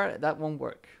Gengar, that won't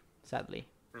work, sadly.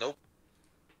 Nope.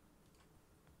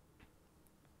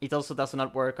 It also does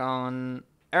not work on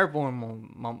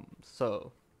airborne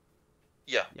so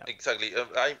Yeah, yeah. exactly.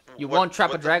 You won't trap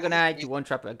a what that means Dragonite, is you won't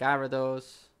trap a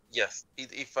Gyarados. yes,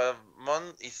 if a mon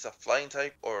is a flying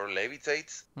type or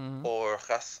levitates Mm-hmm. or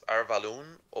has air balloon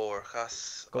or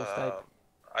has Ghost type.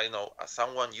 I know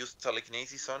someone used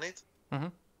telekinesis on it, Mm-hmm.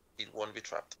 it won't be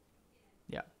trapped.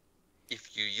 Yeah.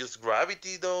 If you use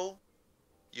gravity though,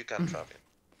 you can trap it.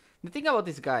 The thing about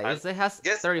this guy And is it has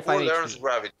guess 35 who learns HP.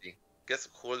 gravity? Guess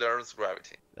who learns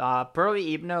gravity?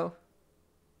 Probably Hypno.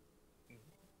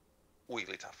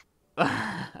 Wigglytuff.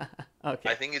 Okay.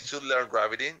 I think it should learn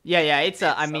gravity. Yeah. It It's did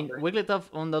I mean, someday. Wigglytuff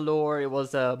on the lore, it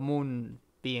was a moon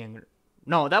being.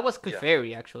 No, that was Yeah.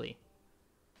 Clefairy actually.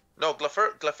 No,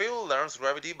 Clefairy learns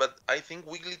gravity, but I think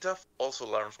Wigglytuff also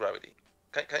learns gravity.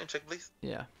 Can you check, please?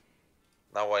 Yeah.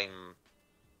 Now I'm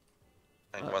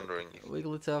wondering if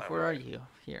Wigglytuff, I'm where are right. you?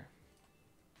 Here.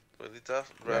 Wigglytuff,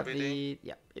 gravity.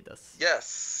 Yeah, it does.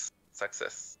 Yes,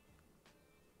 success.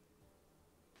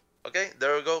 Okay,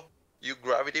 there we go. You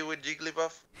gravity with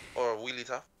Jigglypuff or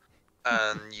Wigglytuff,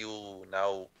 and you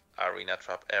now arena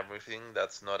trap everything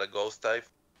that's not a ghost type.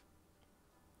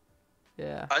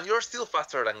 Yeah. And you're still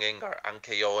faster than Gengar and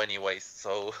KO anyways,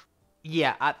 so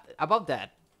Yeah, about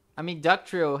that. I mean,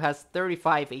 Ductrio has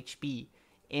 35 HP,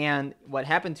 and what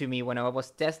happened to me when I was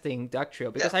testing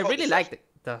Ductrio, because yeah, I really Focus liked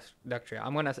the Ductrio.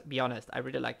 I'm gonna be honest, I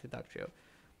really liked the Ductrio.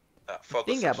 Focus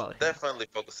Think Sash. about him. Definitely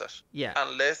Focus Sash. Yeah.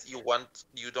 Unless you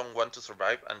don't want to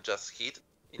survive and just hit.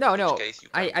 In No, which no. case you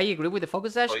I can agree with the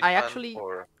Focus Sash. Choice I Band actually,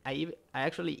 or I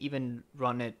actually even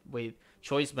run it with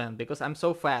Choice Band because I'm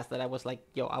so fast that I was like,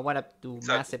 yo, I want to do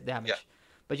Exactly. massive damage. Yeah.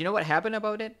 But you know what happened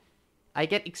about it? I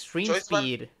get extreme Choice Band-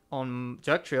 speed on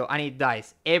Ductrio and it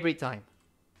dies every time.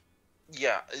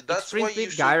 yeah, that's Extreme why speed, you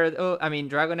should.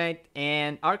 Dragonite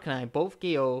and Arcanine both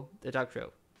KO the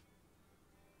Ductrio.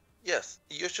 Yes,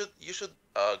 you should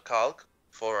calc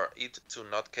for it to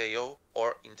not KO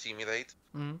or intimidate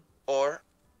Mhm. or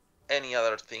any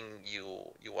other thing you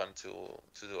want to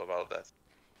do about that.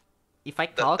 If I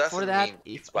That calc for doesn't that, mean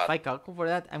if it's bad. I calculate for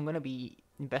that, I'm gonna be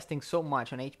investing so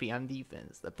much on HP and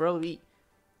defense that probably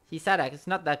his attack is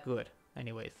not that good,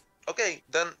 anyways. Okay,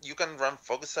 then you can run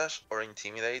Focus Sash or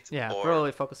Intimidate. Yeah, or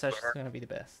probably Focus Sash is Burn, gonna be the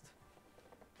best.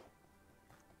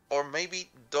 or maybe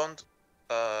don't.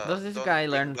 Does this don't guy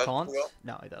bring learn Taunt? Dugtrio-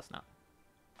 No, it does not.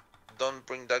 Don't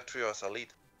bring Dugtrio as a lead.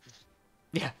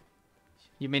 Yeah.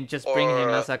 You mean just bring him Or,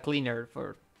 as a cleaner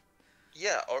for...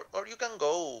 Yeah, or you can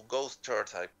go Ghost Third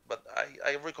type, but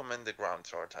I recommend the Ground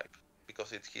Third type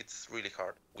because it hits really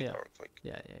hard with Yeah. Earthquake.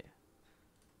 Yeah.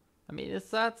 I mean,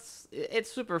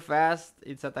 it's super fast.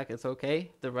 Its attack is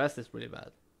okay. The rest is really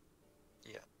bad.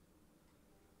 Yeah.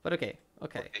 But okay.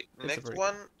 Okay, It's a next pretty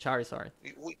one, good. Charizard.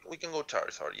 we can go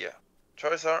Charizard, yeah.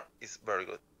 Charizard is very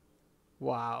good.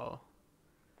 Wow.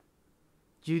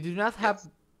 You do not have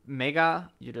Mega.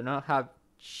 You do not have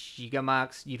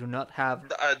Gigamax. You do not have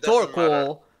Doesn't matter.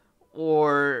 Torkoal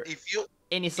or If you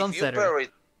any if you Sunsetter.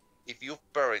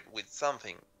 pair it with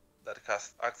something that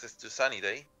has access to Sunny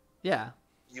Day, Yeah.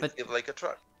 you But- feel like a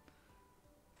truck.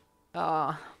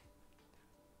 Uh,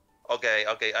 Okay,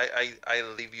 I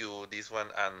leave you this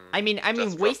one and I mean,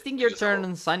 just drop wasting it your usable. turn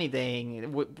on Sunny Day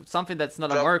with something that's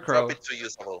not a drop Murkrow. it to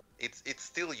usable. It's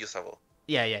still usable.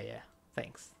 Yeah.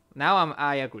 Thanks. Now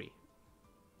I agree.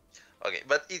 Okay,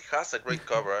 but it has a great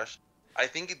coverage. I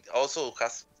think it also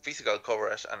has physical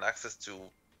coverage and access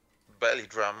to belly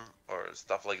drum or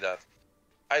stuff like that.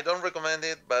 I don't recommend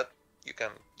it, but you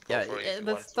can go for it if you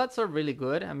want to. That's really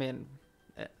good. I mean,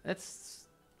 it's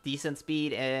decent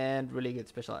speed and really good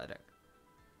special attack.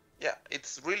 Yeah,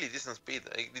 it's really decent speed.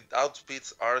 It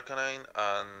outspeeds Arcanine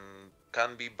and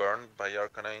can be burned by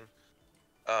Arcanine.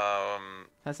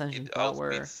 Has engine It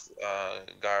power, outspeeds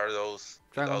Gyarados.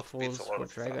 Dragon It outspeeds Pulse a lot for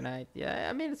of stuff. Dragonite. Yeah,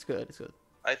 I mean it's good.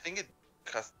 I think it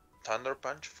has Thunder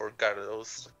Punch for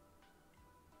Gyarados.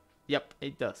 Yep,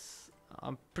 it does.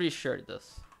 I'm pretty sure it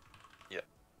does.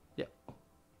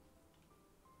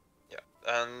 Yeah,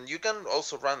 and you can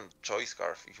also run Choice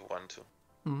Scarf if you want to.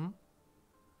 Hmm.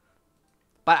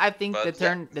 But I think But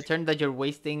the turn that you're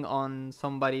wasting on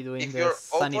somebody doing If the your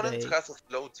Sunny opponent Day. has a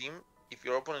slow team,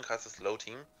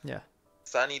 Yeah.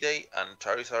 Sunny Day and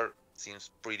Charizard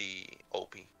seems pretty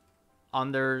OP.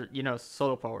 Under,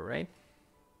 solar power, right?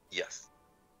 Yes.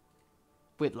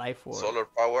 With life orb. Solar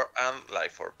Power and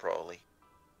Life Orb probably.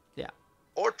 Yeah.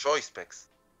 Or Choice Specs.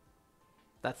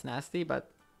 That's nasty, but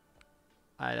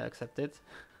I'd accept it.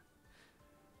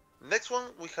 Next one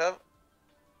we have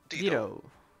Ditto. Ditto.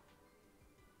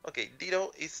 Okay,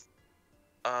 Ditto is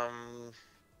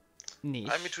Niche.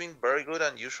 I'm between very good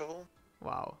and usable.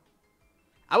 Wow.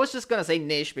 I was just gonna say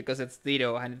niche because it's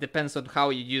Ditto and it depends on how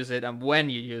you use it and when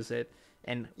you use it.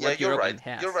 and Yeah, what your you're right. opponent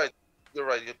has. You're right. You're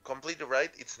right. You're completely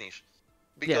right. It's niche.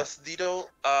 Because Ditto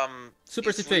Super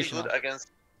is really situational. good against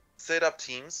setup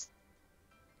teams.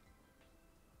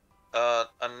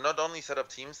 And not only setup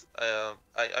teams,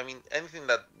 I mean anything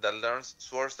that learns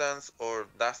Swords Dance or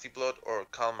Dusty Blood or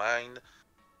Calm Mind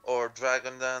or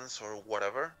Dragon Dance or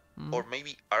whatever, or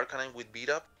maybe Arcanine with beat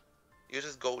up, you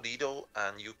just go Ditto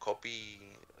and you copy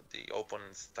the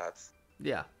opponent's stats.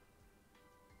 Yeah.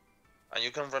 And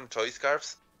you can run Choice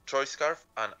Scarf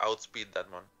and outspeed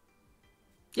that one.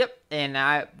 Yep,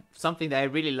 and something that I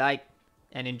really like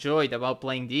and enjoyed about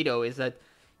playing Ditto is that,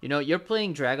 you know, you're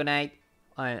playing Dragonite,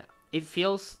 it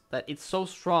feels that it's so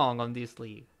strong on this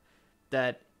league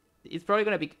that it's probably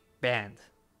gonna be banned.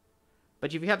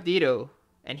 But if you have Ditto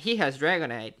and he has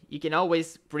Dragonite, you can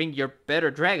always bring your better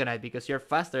Dragonite because you're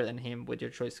faster than him with your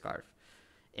Choice Scarf.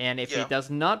 And if he does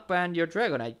not ban your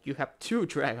Dragonite, you have 2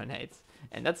 Dragonites,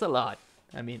 and that's a lot.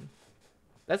 I mean,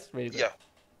 that's really good. Yeah.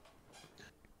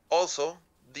 Also,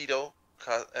 Ditto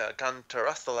can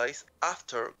terrestrialize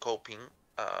after coping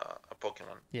a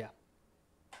Pokemon. Yeah.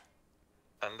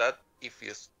 And that, if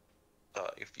used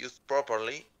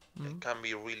properly, it can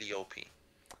be really OP.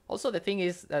 Also, the thing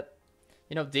is that,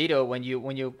 you know, Ditto, when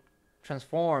you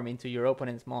transform into your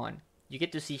opponent's Mon, you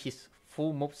get to see his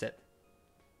full moveset.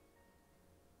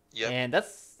 Yeah. And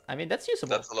that's usable.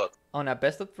 That's a lot. On a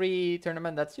best of 3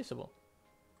 tournament, that's usable.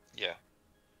 Yeah.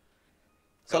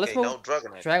 So okay, let's move. Now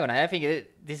Dragonite. Dragonite. I think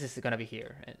this is gonna be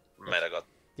here. Metagot.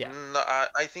 Yeah. No,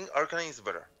 I think Arcanine is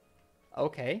better.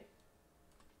 Okay.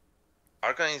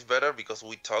 Arcanine is better because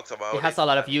we talked about it. It has a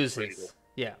lot of and uses. really good.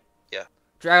 Yeah. Yeah.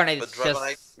 Dragonite But is Dragonite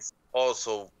just is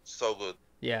also so good.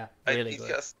 yeah, really It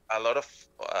good. has a lot of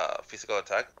physical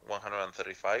attack,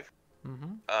 135.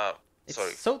 It's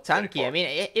sorry, so tanky. 34. I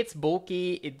mean, it's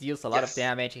bulky. It deals a lot of Yes.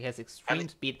 damage. It has extreme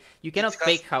And speed. You cannot has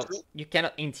fake out. two- You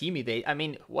cannot intimidate. I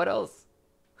mean, what else?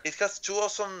 It has 2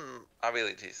 awesome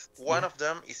abilities. One Yeah. of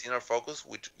them is Inner Focus,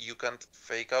 which you can't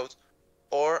fake out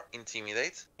or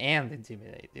intimidate. And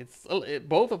intimidate. It's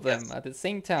both of them Yes. at the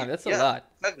same time. That's a Yeah,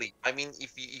 lot. Exactly. I mean,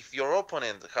 if your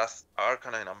opponent has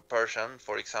Arcanine and Persian,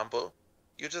 for example,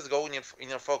 you just go in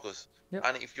your focus. Yep.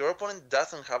 And if your opponent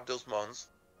doesn't have those mons,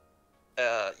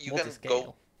 you can Multi-scale.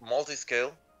 go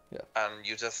multi-scale, Yeah. and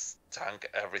you just tank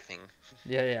everything.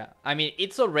 Yeah. I mean,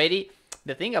 it's already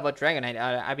the thing about Dragonite.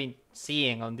 I've been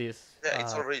seeing on this. Yeah,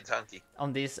 it's already tanky.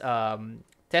 On this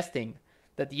testing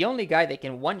that the only guy that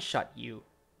can one-shot you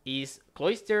is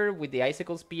Cloyster with the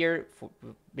Icicle Spear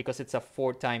because it's a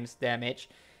 4 times damage.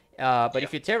 But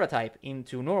if you Terra type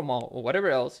into normal or whatever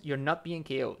else, you're not being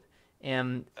KO'd.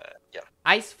 And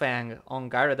Ice Fang on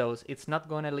Gyarados, it's not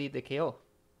gonna lead the KO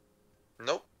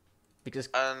Nope. because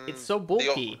And it's so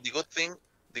bulky. The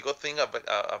good thing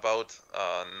about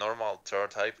normal Terra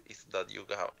type is that you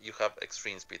have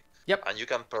extreme speed. Yep. And you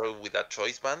can pair it with a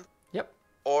Choice Band. Yep.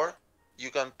 Or you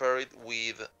can pair it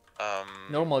with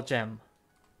Normal Gem.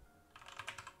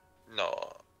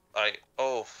 No,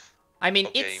 I mean,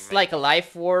 okay, it's like a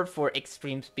life ward for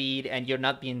extreme speed, and you're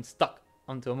not being stuck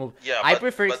onto a move. Yeah, I but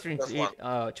prefer extreme that's speed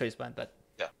Choice Band, but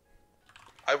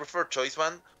I prefer Choice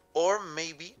Band or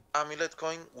maybe Amulet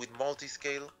Coin with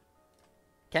multi-scale.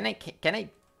 Can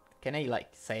I like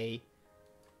say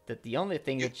that the only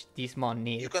thing that this mon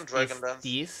needs can Dragon is Dance.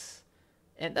 this,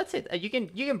 and that's it. You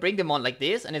can bring them on like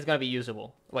this, and it's gonna be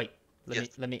usable. Wait, Yes.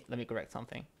 let me correct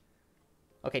something.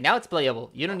 Okay, now it's playable.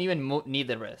 You don't even need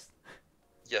the rest.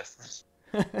 Yes,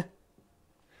 That's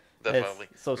definitely.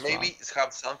 so strong. Maybe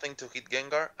have something to hit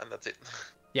Gengar and that's it.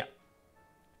 Yeah,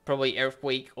 probably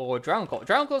Earthquake or Dragon Claw.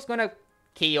 Dragon Claw's gonna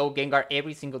KO Gengar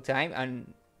every single time,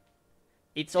 and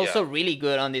it's also really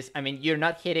good on this. I mean, you're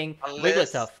not hitting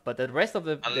Wigglytuff, but the rest of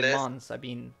the mons, I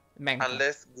mean, Magma.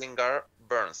 Unless Gengar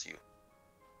burns you,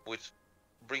 which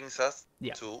brings us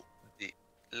to the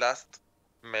last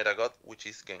Metagot, which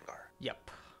is Gengar.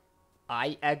 Yep,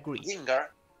 I agree. Gengar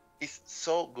is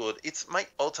so good. It's my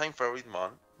all-time favorite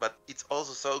mon, but it's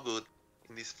also so good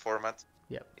in this format.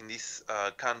 Yep. In this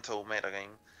Kanto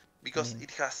metagame, because it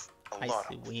has a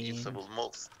lot of usable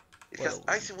moves. It has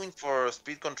Icy Wind for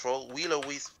speed control,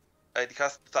 Will-O-Wisp, it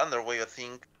has Thunder Wave, I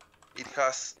think. It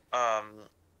has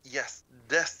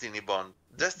Destiny Bond.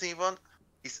 Destiny Bond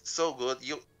is so good.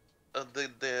 You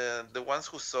the ones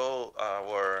who saw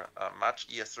our match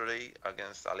yesterday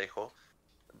against Alejo,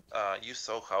 you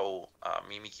saw how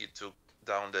Mimikyu took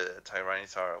down the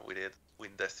Tyranitar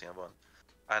with Destiny Bond.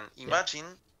 And imagine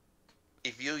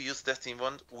if you use Destiny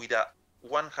Bond with a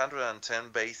 110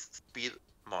 base speed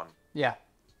mon. Yeah,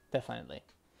 definitely.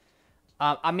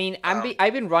 I mean,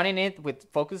 I've been running it with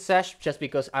Focus Sash just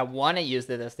because I want to use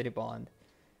the Destiny Bond.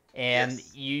 And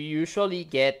you usually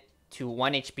get to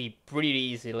 1 HP pretty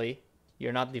easily.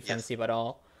 You're not defensive Yes. at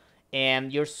all.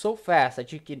 And you're so fast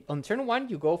that you can, on turn 1,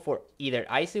 you go for either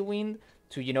Icy Wind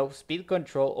to, speed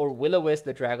control, or Will-O-Wisp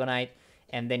the Dragonite,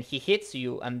 and then he hits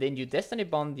you, and then you Destiny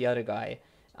Bomb the other guy,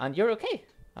 and you're okay.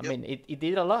 I Yep. mean, it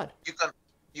did a lot.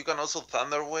 You can also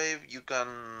Thunder Wave. You can.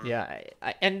 Yeah,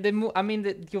 and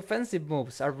the offensive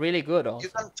moves are really good You also.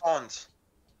 can taunt.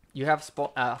 You have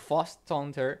Fast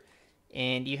Taunter,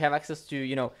 and you have access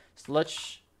to,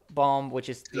 Sludge Bomb, which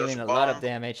is dealing a lot of Bomb.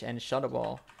 damage, and Shadow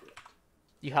Ball.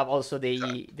 You have also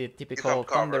the typical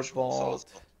coverage moves Thunderbolt.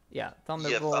 also. Yeah, Yeah,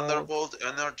 Thunderbolt. Thunderbolt,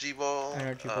 Energy Ball.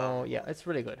 Energy Ball. Yeah, it's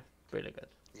really good. Really good.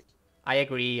 Yeah. I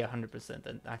agree 100%,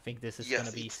 and I think this is Yes,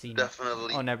 gonna be it's seen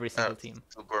definitely on every single team.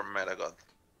 Super Meta God.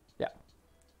 Yeah.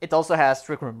 It also has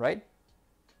Trick Room, right?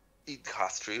 It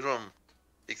has Trick Room.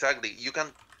 Exactly. You can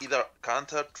either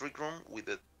counter Trick Room with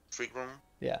the Trick Room.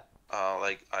 Yeah.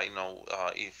 Like I know,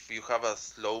 if you have a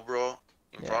slow bro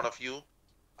in front of you,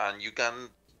 and you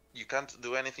can't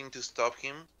do anything to stop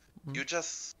him, you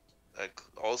just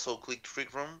also click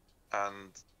Trick Room,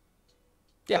 and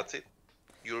that's it.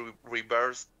 You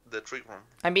reverse the Trick Room.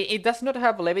 I mean, it does not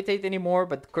have Levitate anymore,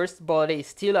 but Cursed Body is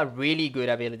still a really good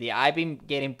ability. I've been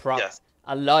getting procs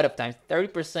a lot of times.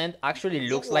 30% actually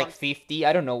looks like 50.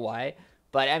 I don't know why.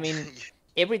 But I mean,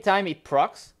 every time it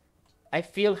procs, I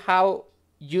feel how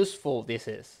useful this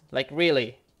is. Like,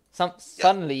 really.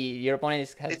 Suddenly, your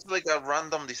opponent has... It's like a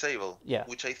random disable. Yeah.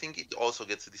 Which I think it also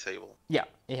gets disable. Yeah,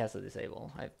 it has a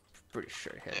disable. I'm pretty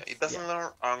sure it has. Yeah, it doesn't learn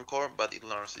Encore, but it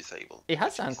learns disable. It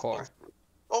has Encore.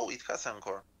 Oh, it has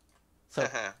Encore. So,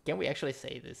 can we actually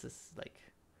say this is like...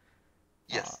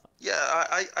 Yes. Yeah,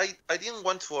 I didn't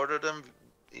want to order them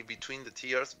between the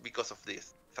tiers because of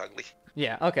this, exactly.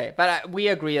 Yeah, okay. But we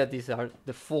agree that these are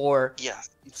the 4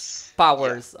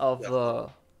 powers of the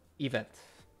event.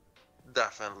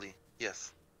 Definitely,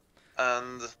 yes.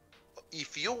 And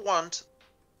if you want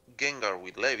Gengar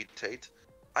with Levitate,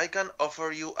 I can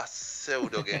offer you a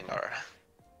Pseudo Gengar.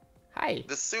 Hi.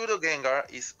 The Pseudo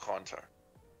Gengar is Hunter.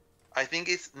 I think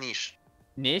it's niche.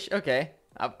 Niche? Okay.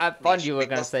 I thought you were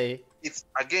gonna say... It's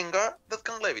a Gengar that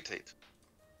can Levitate.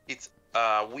 It's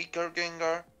a weaker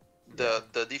Gengar.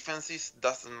 The defenses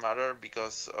doesn't matter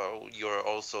because you're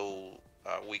also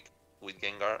weak with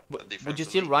Gengar. Would you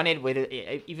still run it with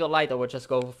Eviolite, or would just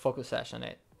go Focus Sash on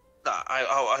it? Nah,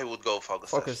 I would go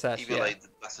Focus Sash. Eviolite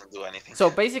doesn't do anything.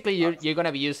 So basically, you're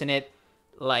gonna be using it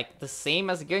like the same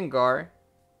as Gengar,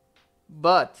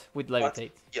 but with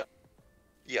Levitate.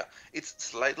 Yeah. It's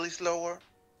slightly slower.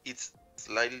 It's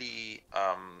slightly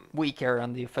weaker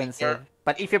on the offensive.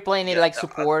 But if you're playing it like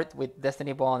support with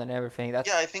Destiny Bond and everything, that's...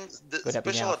 Yeah, I think the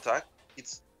special attack,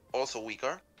 it's also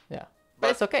weaker. Yeah,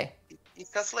 but it's okay. It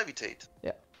has Levitate.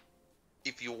 Yeah.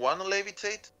 If you want to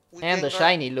Levitate with and Gengar, the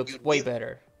shiny looks way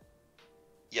better.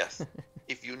 Yes.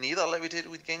 If you need a Levitate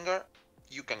with Gengar,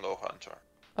 you can go Hunter.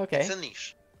 Okay. It's a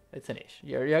niche. It's a niche.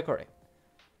 You're correct.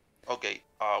 Okay.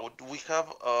 We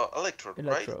have Electrode, right?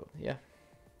 Electrode, yeah.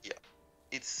 Yeah.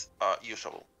 It's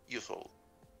usable.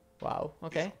 Wow.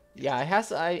 Okay. Yeah, it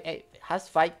has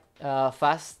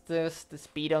fastest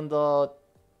speed on the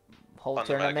whole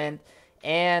tournament,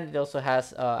 and it also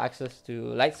has access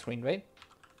to light screen, right?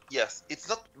 Yes, it's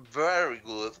not very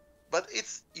good, but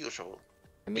it's usable.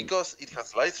 I mean, because it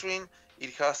has light screen,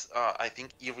 it has I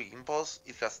think Eerie Impulse,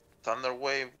 it has Thunder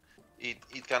Wave,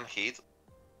 it can hit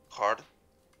hard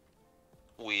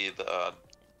with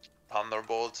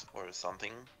Thunderbolt or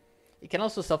something. It can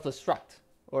also self-destruct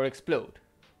or explode.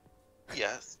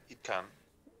 Yes, it can.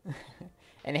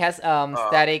 And it has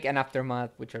Static and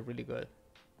Aftermath, which are really good.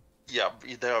 Yeah,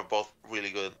 they are both really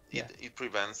good. It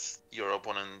prevents your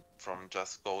opponent from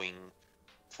just going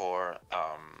for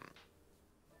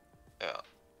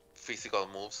physical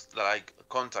moves, like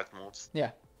contact moves.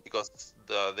 Yeah. Because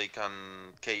they can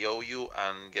KO you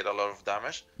and get a lot of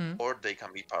damage, or they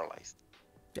can be paralyzed.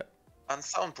 Yeah. And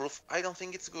Soundproof, I don't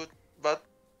think it's good, but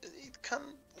it can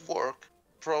work.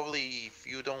 Probably if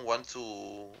you don't want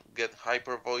to get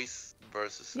Hyper Voice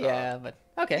versus but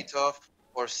okay. Tough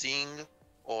or Sing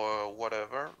or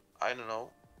whatever, I don't know,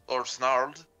 or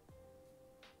Snarled.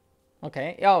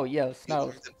 Okay. Oh yeah,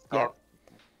 Snarled. Yeah.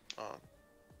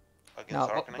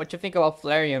 Now, what you think about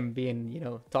Flareon being,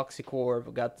 Toxic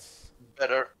Orb, Guts?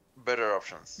 Better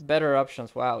options. Better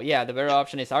options. Wow. Yeah, the better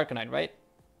option is Arcanine, right?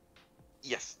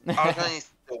 Yes, Arcanine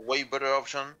is a way better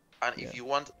option, and if you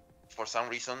want, for some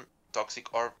reason,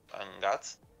 Toxic Orb and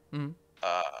Guts,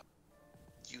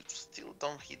 you still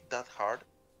don't hit that hard,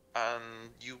 and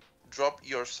you drop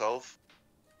yourself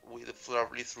with a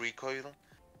Flawless Recoil.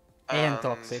 And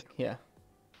Toxic, yeah.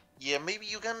 Yeah, maybe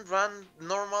you can run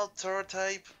normal Terra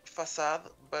type Facade,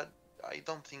 but I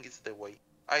don't think it's the way.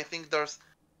 I think there's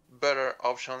better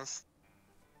options.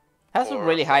 Has a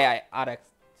really high attack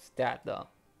stat though.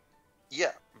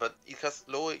 Yeah, but it has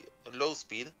low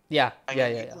speed. Yeah, I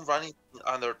mean, you can run it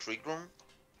under Trick Room,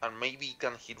 and maybe it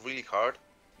can hit really hard.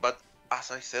 But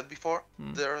as I said before,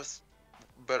 there's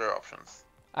better options.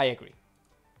 I agree.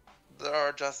 There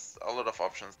are just a lot of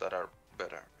options that are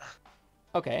better.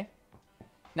 Okay.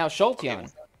 Now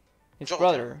Jolteon, his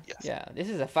brother. Yes. Yeah, this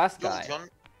is a fast guy. Jolteon,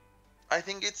 I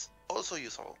think it's also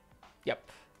useful. Yep.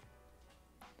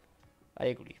 I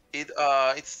agree.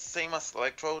 It's same as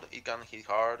Electrode. It can hit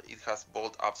hard. It has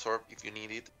Bolt Absorb if you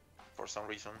need it for some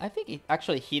reason. I think it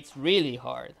actually hits really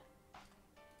hard.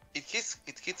 It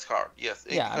hits hard. Yes.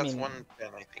 It has 110,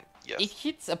 I think. Yes. It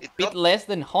hits a bit less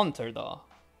than Hunter though.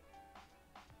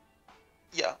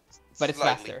 Yeah. But it's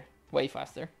faster. Way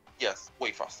faster. Yes,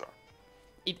 way faster.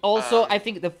 It also, I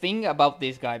think the thing about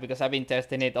this guy, because I've been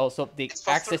testing it, also the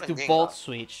access to Volt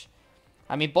Switch.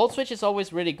 I mean, Volt Switch is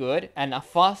always really good, and a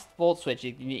fast Volt Switch,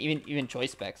 even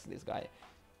Choice Specs, this guy.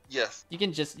 Yes. You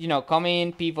can just, come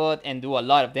in, pivot, and do a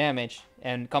lot of damage,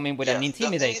 and come in with an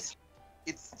Intimidate.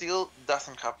 It still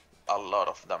doesn't have a lot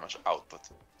of damage output,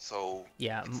 so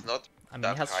yeah, it's not. I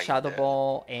mean, it has Shadow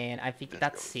Ball, and I think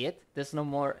that's it. There's no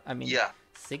more. I mean,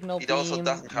 Signal Beam. It also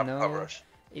doesn't have coverage.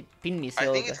 Pin Missile.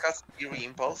 I think it has Eerie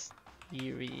Impulse.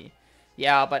 Eerie.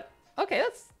 Yeah, but okay,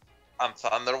 that's. And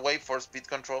Thunder Wave for speed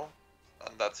control,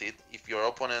 and that's it. If your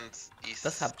opponent is.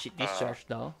 Does have Discharge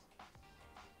though.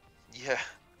 Yeah,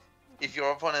 if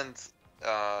your opponent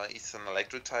is an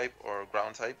Electric type or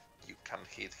Ground type, you can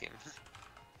hit him.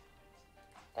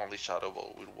 Only Shadow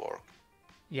Ball will work.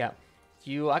 Yeah,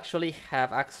 you actually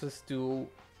have access to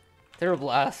Terra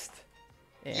Blast.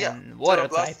 And Water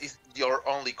type is your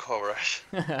only coverage.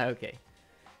 Okay.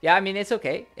 Yeah, I mean, it's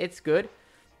okay. It's good.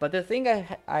 But the thing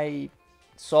I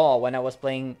saw when I was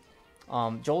playing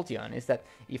Jolteon is that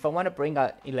if I want to bring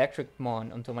an Electric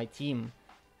Mon onto my team,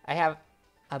 I have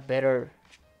a better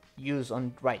use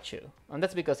on Raichu. And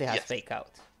that's because it has Fake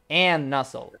Out and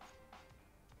Nuzzle.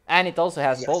 And it also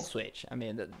has Volt Switch. I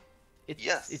mean,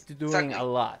 it's doing a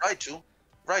lot.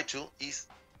 Raichu is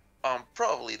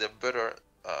probably the better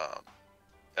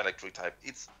Electric type.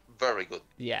 It's very good.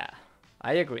 Yeah,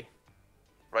 I agree.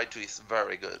 Raichu is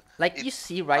very good. Like, you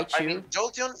see Raichu... I mean,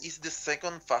 Jolteon is the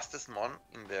second fastest mon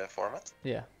in the format.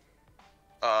 Yeah.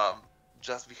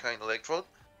 Just behind Electrode.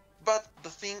 But the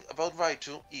thing about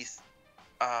Raichu is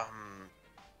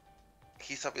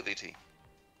his ability.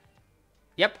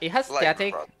 Yep, it has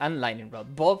Static and Lightning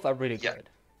Rod. Both are really good.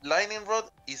 Lightning Rod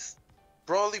is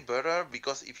probably better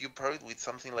because if you pair it with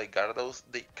something like Gyarados,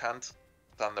 they can't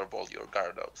Thunderbolt your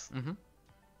Gyarados.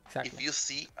 Exactly. If you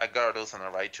see a Gyarados and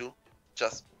a Raichu,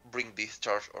 just bring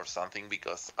Discharge or something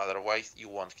because otherwise you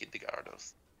won't hit the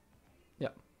Gyarados. Yeah.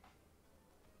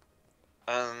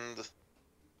 And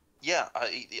yeah,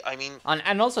 I mean...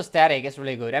 And also Static is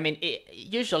really good. I mean,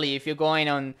 usually if you're going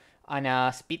on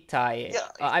a speed tie... Yeah,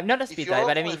 I'm not a speed tie,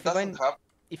 but I mean,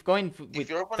 if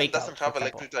your opponent doesn't have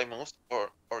electric type moves, or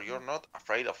you're not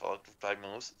afraid of electric type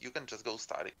moves, you can just go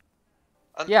Static.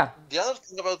 And the other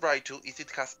thing about Raichu is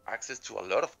it has access to a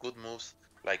lot of good moves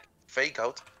like Fake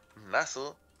Out,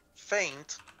 Nuzzle,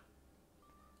 Feint.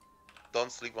 Don't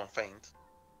sleep on Feint.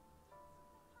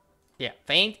 Yeah,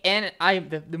 Feint, and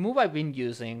the move I've been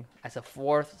using as a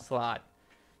fourth slot,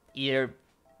 either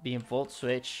being Volt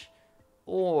Switch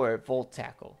or Volt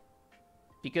Tackle.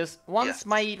 Because once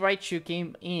my Raichu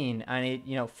came in and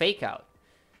it, Fake Out,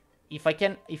 if I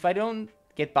don't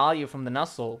get value from the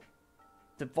Nuzzle,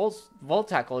 the Volt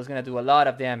Tackle is gonna do a lot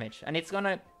of damage, and it's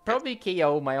gonna probably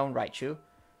KO my own Raichu,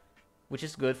 which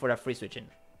is good for a free switching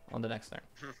on the next turn.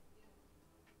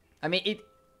 I mean,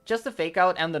 just the Fake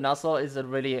Out and the Nuzzle is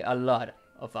really a lot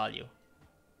of value.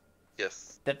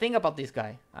 Yes. The thing about this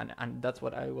guy, and that's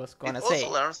what I was gonna say. It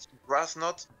also learns Grass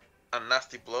Knot and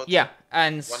Nasty Blood. Yeah,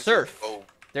 and Surf.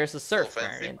 There's a Surf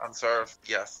variant. And Surf,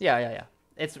 yes. Yeah.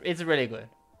 It's really good.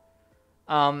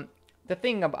 The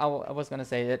thing I was gonna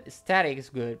say that Static is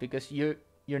good because you're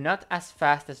not as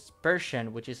fast as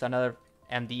Persian, which is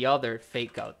the other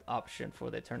Fake Out option for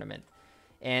the tournament.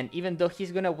 And even though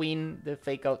he's gonna win the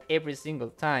Fake Out every single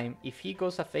time, if he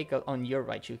goes a Fake Out on your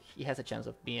Raichu, he has a chance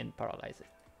of being paralyzed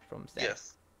from Static.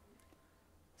 Yes.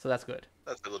 So that's good.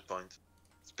 That's a good point.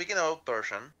 Speaking about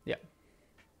Persian,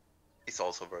 it's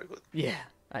also very good. Yeah,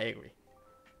 I agree.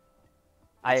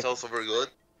 It's also very good.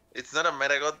 It's not a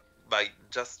meta god by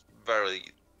just very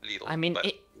little. I mean,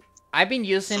 I've been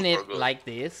using it like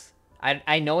this.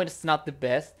 I know it's not the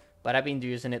best, but I've been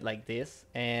using it like this.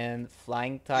 And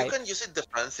Flying type... You can use it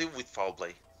defensive with Foul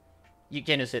Play. You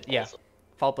can use it, yeah.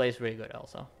 Foul Play is really good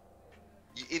also.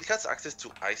 It has access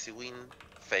to Icy Wind,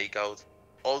 Fake Out,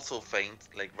 also Feint,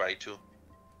 like Raichu.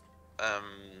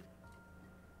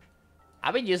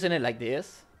 I've been using it like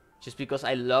this, just because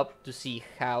I love to see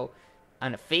how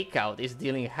a fake out is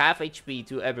dealing half HP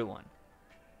to everyone.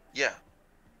 Yeah.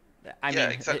 I Yeah,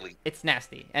 mean, exactly. it's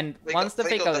nasty. And Fake once the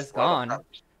Fake fake Out out does is a lot of gone,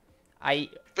 damage. I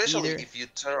Especially either... if you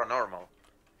Terra Normal.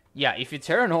 Yeah, if you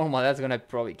Terra Normal, that's gonna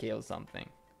probably kill something.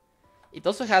 It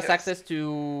also has Yes. access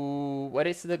to... What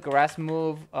is the grass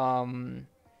move?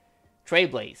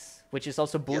 Trailblaze, which is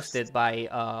also Yes. boosted by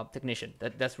Technician.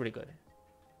 That's really good.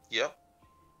 Yep.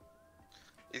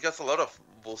 It has a lot of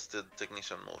boosted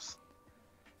Technician moves.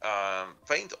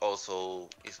 Feint also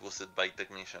is boosted by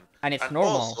Technician. And it's And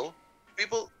normal. also,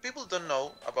 people don't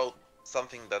know about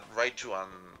something that Raichu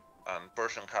and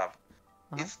Persian have.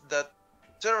 It's that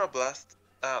Terra Blast,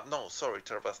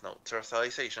 Terra Blast, no,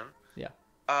 Terastallization, Yeah.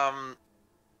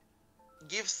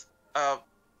 gives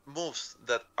moves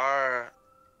that are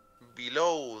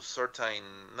below certain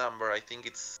number, I think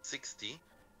it's 60,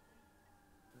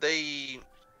 they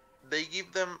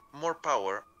give them more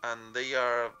power, and they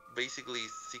are basically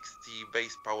 60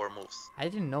 base power moves. I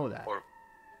didn't know that. Or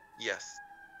yes.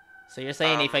 So you're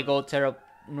saying if I go Terra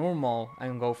Normal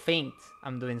and go Faint,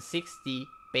 I'm doing 60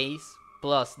 base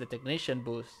plus the Technician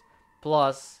boost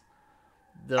plus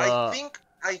the... I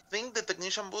think the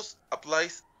Technician boost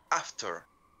applies after.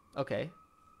 Okay.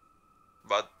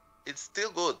 But it's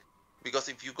still good, because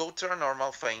if you go Terra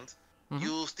Normal Feint,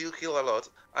 you still heal a lot,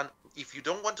 and if you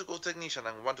don't want to go Technician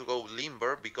and want to go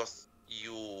Limber because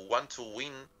you want to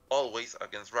win always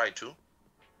against Raichu,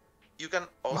 you can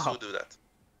also do that.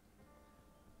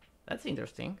 That's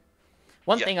interesting.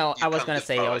 One thing I was gonna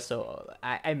say also,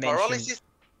 I mentioned... Paralysis.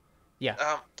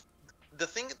 Yeah. The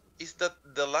thing is that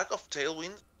the lack of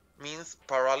Tailwind means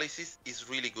Paralysis is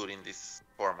really good in this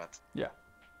format. Yeah.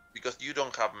 Because you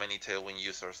don't have many Tailwind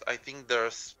users. I think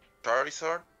there's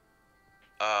Charizard,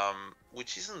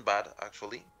 which isn't bad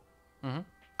actually.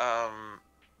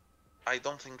 I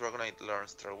don't think Dragonite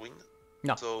learns Tailwind.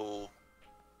 No. So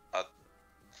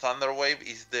Thunder Wave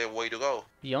is the way to go.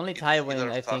 The only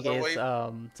Tailwind I think is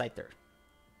Scyther.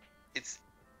 It's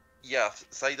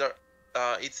Scyther.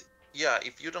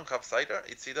 If you don't have Scyther,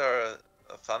 it's either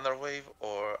a Thunder Wave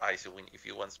or Icy Wind if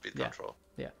you want speed control.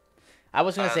 Yeah. I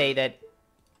was gonna say that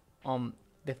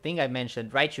the thing I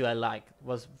mentioned, Raichu I like,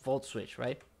 was Volt Switch,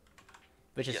 right?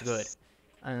 Which is good.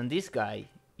 And this guy,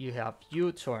 you have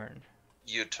U-turn.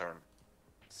 U-turn.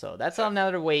 So that's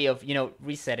another way of,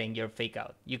 resetting your fake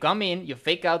out. You come in, you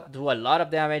fake out, do a lot of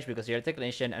damage because you're a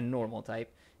Technician and normal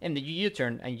type, and then you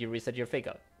U-turn and you reset your fake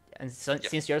out. And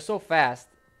since you're so fast,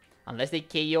 unless they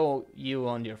KO you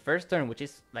on your first turn, which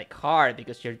is like hard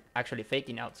because you're actually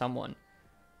faking out someone,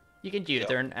 you can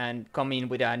U-turn and come in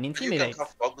with an Intimidate. You can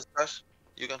have Focus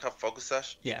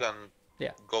Sash. You can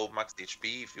go max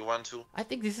HP if you want to. I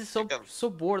think this is so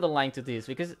borderline to this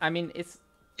because I mean it's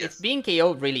being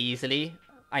KO'd really easily.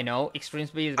 I know Extreme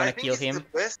Speed is gonna kill him.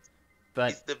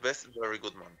 But it's the best, very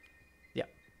good one. Yeah,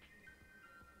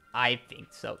 I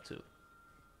think so too.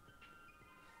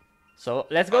 So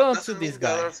let's go on to this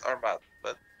guy. The others are bad,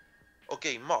 but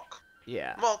okay, Mach.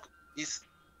 Yeah. Mach is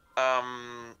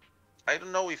I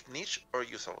don't know if niche or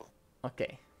usable.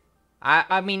 Okay.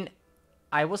 I mean,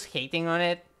 I was hating on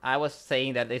it. I was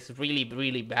saying that it's really,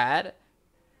 really bad.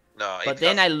 No, but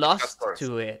then I lost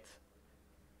to it.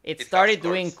 It started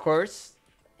doing curse,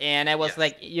 and I was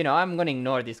like, I'm gonna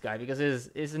ignore this guy because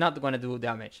it's not gonna do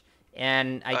damage.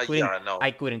 And I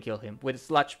couldn't kill him with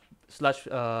Black Sludge.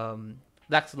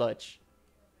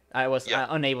 I was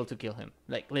unable to kill him,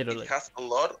 like literally. It has a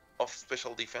lot of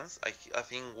special defense. I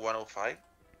think 105.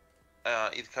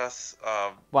 It has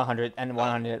 100 and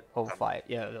 105.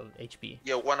 HP.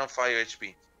 Yeah, 105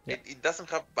 HP. Yeah. It doesn't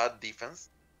have bad defense,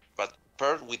 but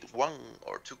paired with 1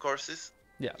 or 2 courses,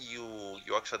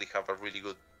 you actually have a really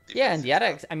good defense. Yeah, and the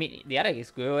attack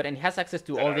is good, and it has access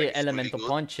to all the elemental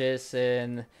punches,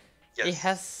 and it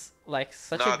has like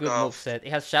such a good moveset.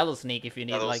 It has Shadow Sneak if you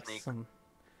need some.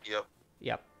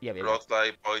 Yep. Rock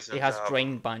Slide, Poison. It has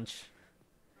Drain Punch.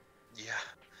 Yeah,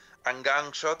 and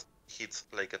Gang Shot hits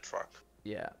like a truck.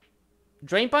 Yeah,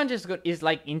 Drain Punch is good. Is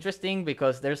like interesting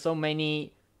because there's so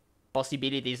many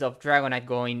possibilities of Dragonite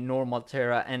going normal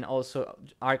Terra and also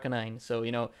Arcanine. So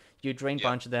you Drain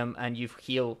Punch them and you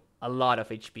heal a lot of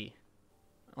HP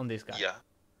on this guy. Yeah.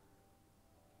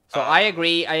 So I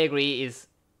agree. Is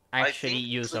actually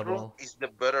usable. Is the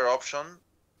better option.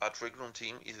 A Trick Room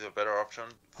team is the better option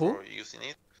for using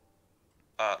it.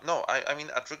 No, I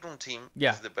mean a Trick Room team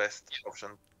is the best option.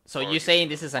 So you're saying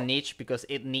this is a niche because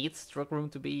it needs Trick Room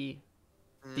to be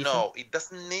decent? No, it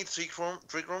doesn't need trick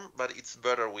room, but it's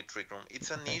better with trick room.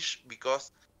 It's a Okay. niche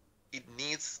because it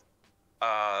needs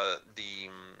the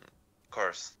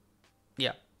curse.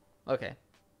 Yeah. Okay.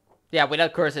 Yeah,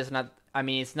 without curse, it's not. I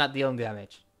mean, it's not dealing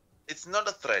damage. It's not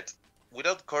a threat.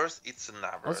 Without curse, it's an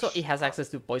Also, it average. has access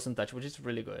to poison touch, which is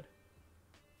really good.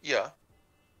 Yeah.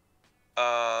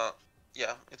 Uh,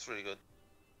 yeah, it's really good.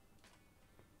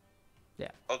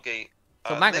 Yeah. Okay.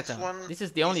 So Next Magneton. one This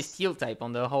is the only steel type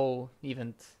on the whole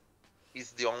event.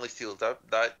 is the only steel type.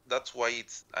 That's why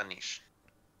it's a niche.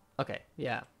 Okay.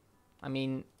 Yeah. I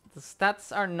mean, the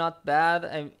stats are not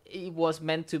bad. It was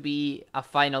meant to be a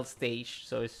final stage,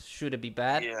 so it shouldn't be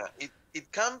bad. Yeah,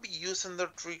 it can be used under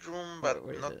trick room, but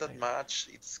Where is not it? that much.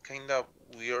 It's kind of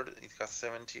weird. It has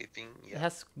 70, I think. It Yeah.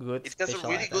 has good It has a special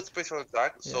really attack. good special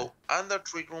attack. Yeah. So under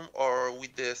trick room or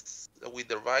with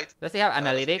the right Does it have speed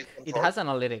analytic? It control. has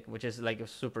analytic, which is like a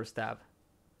super stab.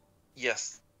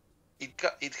 Yes,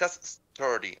 it has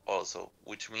 30 also,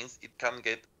 which means it can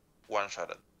get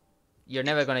one-shotted. You're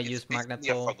never gonna It's use Magnet basically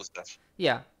a Pull. focus dash.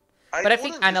 Yeah, I but I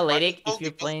think wouldn't use magnet analytic, pull if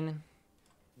you're because playing,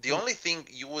 the only thing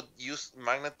you would use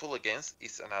magnet pull against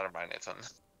is another magneton.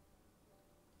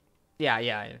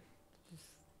 yeah.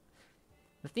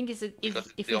 The thing is, that Because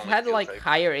it's if the it only had steel like type.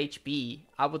 higher HP,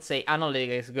 I would say analytic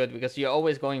is good because you're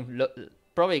always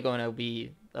probably gonna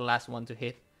be the last one to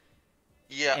hit.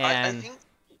 Yeah, I And think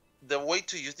the way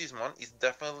to use this mon is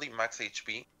definitely max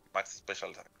HP, max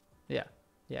special attack. yeah.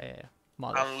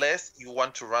 Models. Unless you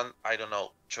want to run, I don't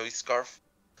know, choice scarf.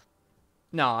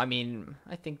 No, I mean,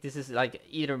 I think this is like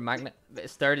either magnet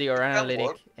sturdy or It can analytic,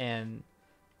 work. and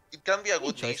It can be a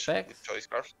good choice niche with specs. choice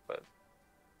scarf, but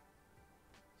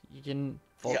You can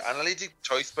yeah, analytic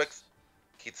choice specs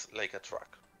hits like a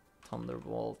truck.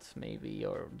 Thunderbolt maybe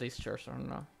or discharge, I don't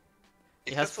know.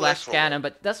 It It has has flash electro cannon,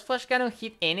 but does flash cannon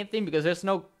hit anything because there's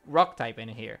no rock type in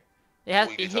here?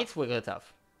 It hits Wigglytuff.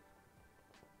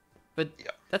 But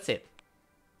yeah, that's it.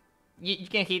 You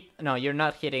can hit. No, you're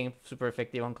not hitting super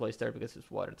effective on Cloyster because it's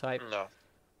water type. no.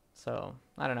 So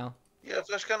I don't know. Yeah,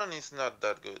 flash cannon is not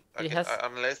that good. It has.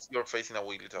 Unless you're facing a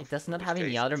Wigglytuff. It does in not which have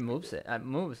any case other it's really moves. good.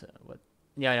 Moves. What?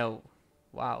 Yeah, I know.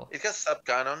 Wow. It has sub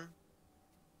cannon.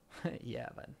 Yeah,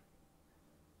 but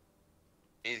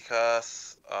It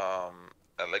has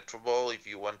electro ball if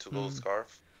you want to go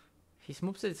scarf. his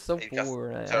moves is so It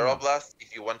poor. has Terra Blast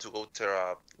if you want to go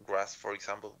Terra Grass, for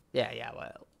example. Yeah.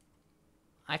 Well,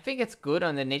 I think it's good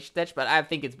on the niche stage, but I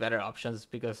think it's better options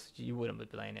because you wouldn't be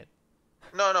playing it.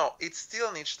 No, it's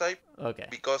still niche type. Okay.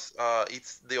 Because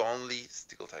it's the only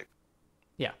steel type.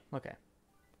 Yeah. Okay.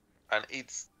 And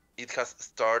it has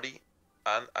sturdy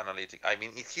and analytic. I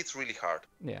mean, it hits really hard.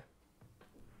 Yeah.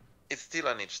 It's still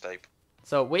a niche type.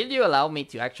 So will you allow me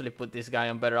to actually put this guy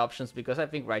on better options because I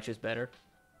think Raichu is better?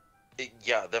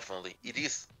 Yeah, definitely. It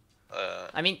is.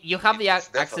 I mean, you have the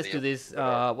access definitely to this.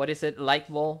 better. What is it? Light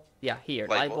ball. Yeah, here,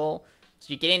 light ball.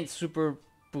 So you get in super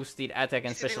boosted attack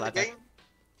and Is it in special the attack. game?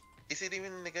 Is it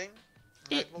even in the game?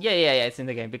 Yeah, it's in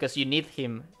the game because you need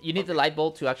him. You need the light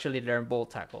ball to actually learn ball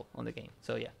tackle on the game.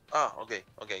 So yeah. Ah, okay,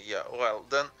 yeah. Well,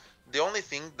 then the only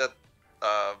thing that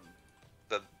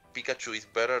that Pikachu is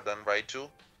better than Raichu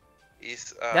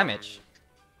is Damage.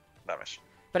 Damage.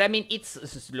 But I mean, it's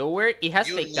slower. It has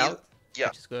faked out,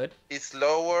 which is good. It's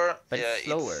slower. But yeah, it's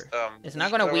slower. It's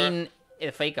not weaker. gonna win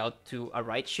a fake out to a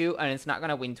Raichu, and it's not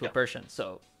gonna win to a Persian.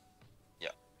 So. Yeah.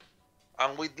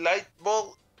 And with light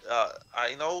ball,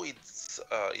 I know it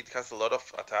has a lot of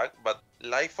attack, but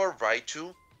life for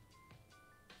Raichu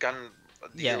can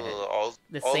deal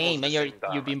the same, and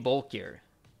you've been bulkier.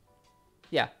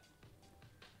 Yeah.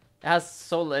 It has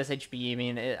so less HP. I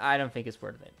mean, I don't think it's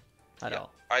worth it at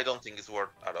all. I don't think it's worth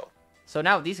at all. So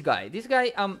now this guy,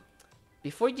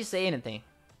 before you say anything,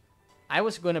 I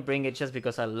was gonna bring it just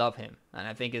because I love him, and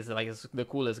I think it's the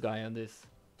coolest guy on this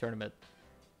tournament.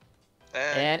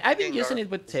 And I've been using it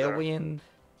with Tailwind,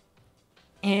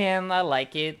 and I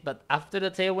like it. But after the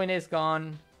Tailwind is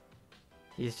gone,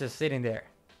 he's just sitting there,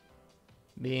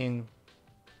 being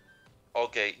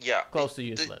close to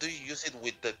useless. Do you use it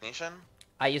with Technician?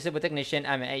 I use it with Technician.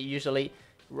 I usually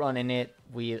running it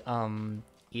with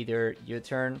either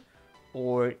U-turn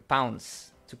or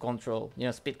Pounce to control,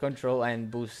 speed control and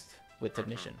boost with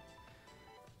Technician.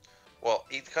 Well,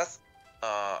 it has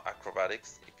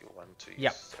acrobatics if you want to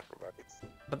use acrobatics.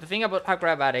 But the thing about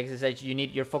acrobatics is that you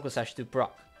need your focus sash to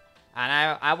proc. And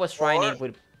I was trying it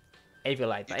with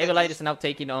Eviolite, but Eviolite is now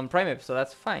taking on Primeape, so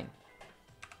that's fine.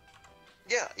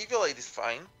 Yeah, Eviolite is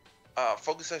fine.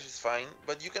 Focus sash is fine,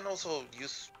 but you can also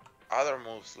use other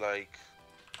moves like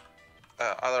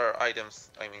other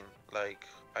items. I mean, like,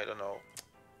 I don't know.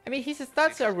 I mean, his stats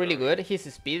This are is really very- good.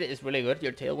 His speed is really good.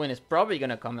 Your tailwind is probably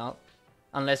gonna come out,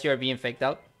 unless you're being faked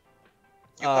out.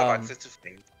 You have access to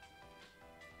feint.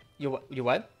 You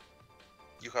what?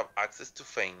 You have access to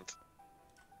feint.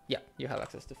 Yeah, you have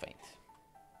access to feint.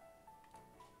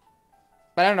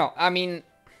 But I don't know. I mean,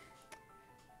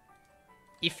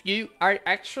 if you are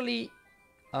actually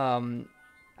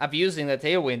abusing the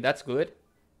tailwind, that's good.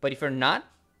 But if you're not,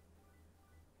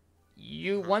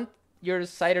 you want your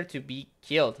cider to be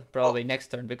killed probably next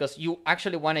turn because you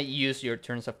actually want to use your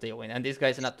turns of tailwind, and this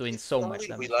guy's not doing so much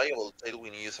damage. Reliable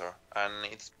tailwind user, and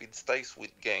it stays with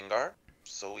Gengar,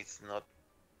 so it's not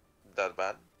that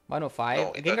bad. 105.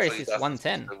 No, Gengar is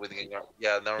 110. With Gengar.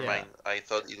 Yeah, never mind. I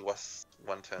thought it was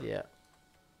 110. Yeah,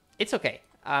 it's okay.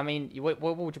 I mean, what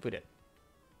would you put it?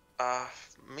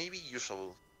 Maybe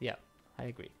usable. Yeah, I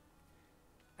agree.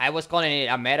 I was calling it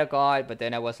a meta god, but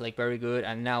then I was like very good,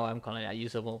 and now I'm calling it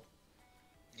usable.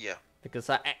 Yeah. Because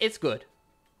it's good.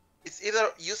 It's either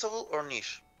usable or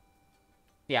niche.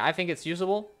 Yeah, I think it's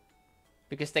usable.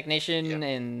 Because Technician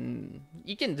and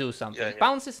you can do something. Yeah.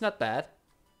 Bounce is not bad.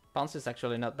 Bounce is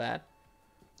actually not bad.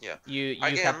 Yeah. You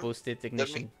Again, have boosted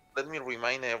Technician. Let me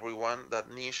remind everyone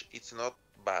that niche it's not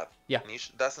bad. Yeah.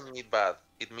 Niche doesn't mean bad.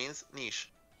 It means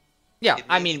niche. Yeah,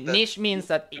 I mean, niche means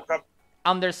that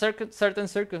under certain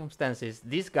circumstances,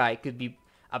 this guy could be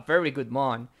a very good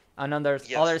mon, and under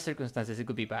other circumstances, it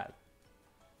could be bad.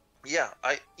 Yeah,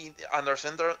 under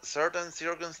certain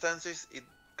circumstances, it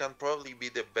can probably be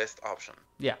the best option.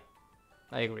 Yeah,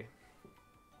 I agree.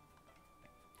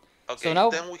 Okay, so now,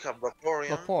 then we have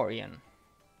Vaporeon.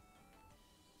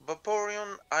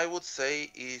 Vaporeon, I would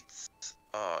say it's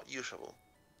usable.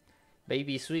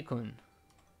 Baby Suicune.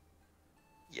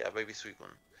 Yeah, Baby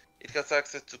Suicune. It has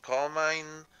access to Calm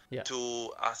Mind, to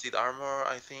Acid Armor,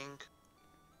 I think.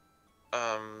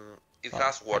 It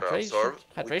has Water Absorb.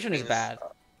 Hydration is bad.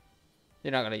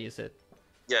 You're not gonna use it.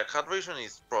 Yeah, Hydration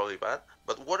is probably bad,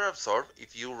 but Water Absorb,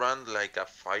 if you run like a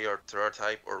Fire Terra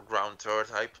type or Ground Terra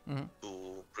type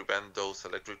to prevent those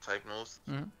Electric type moves,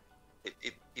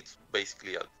 it's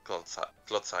basically a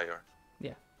Clodsire.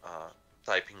 Yeah.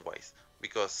 Typing wise,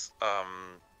 because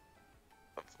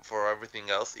for everything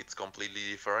else it's completely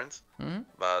different.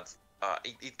 But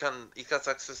it has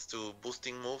access to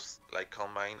boosting moves like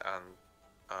Calm Mind and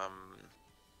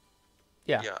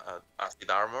Acid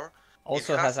Armor.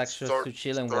 Also has access to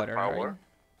Chilling Water, power. Right?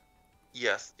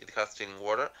 Yes, it has Chilling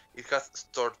Water. It has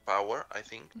Stored Power, I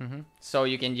think. So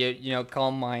you can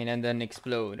Calm Mind and then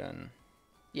explode, and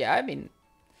yeah, I mean,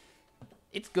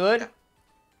 it's good. Yeah.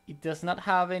 It does not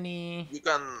have any. You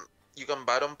can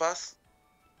Baton Pass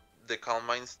the Calm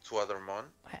Minds to other mon.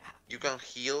 You can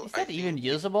heal. Is that even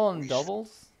usable in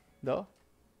doubles, though?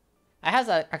 It has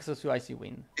access to Icy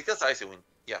Wind. It has Icy Wind,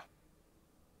 yeah.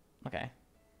 Okay.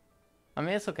 I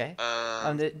mean, it's okay.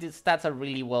 The stats are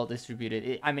really well distributed.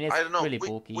 It's really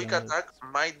bulky. Quick Attack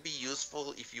might be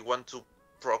useful if you want to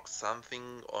proc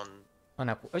something on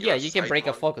a... you can break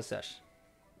a Focus Sash.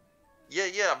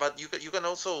 Yeah, but you can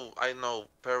also,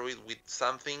 pair it with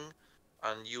something,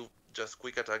 and you just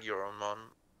Quick Attack your own mon.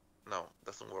 No,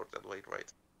 doesn't work that way, right?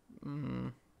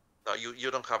 No,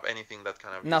 you don't have anything that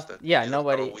kind of use that. Yeah,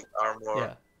 nobody. With armor.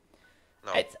 Yeah.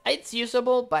 No. It's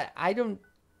usable, but I don't.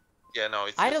 Yeah, no,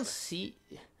 I don't see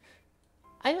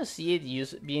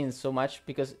it being so much,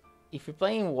 because if you're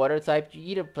playing water type, you're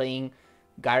either playing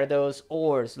Gyarados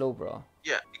or Slowbro.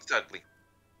 Yeah, exactly.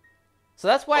 So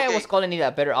that's why I was calling it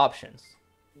a better options.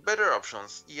 Better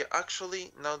options. Yeah,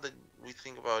 actually, now that we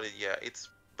think about it, yeah, it's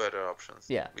better options.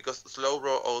 Yeah. Because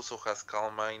Slowbro also has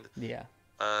Calm Mind. Yeah.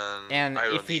 And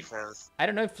Iron Defense. I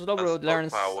don't know if Slowbro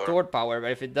learns Stored Power,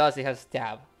 but if it does, it has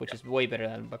Stab, which is way better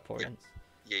than Vaporeon's.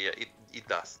 Yeah, it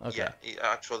does. Okay. Yeah,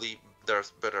 actually,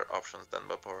 there's better options than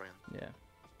Vaporeon. Yeah.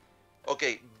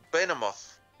 Okay,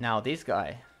 Venomoth. Now this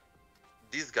guy.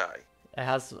 It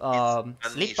has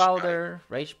Sleep Powder,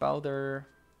 Rage Powder.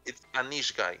 It's a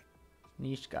niche guy.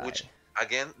 Which,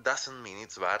 again, doesn't mean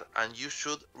it's bad, and you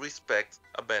should respect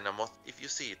a Venomoth if you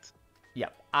see it. Yeah,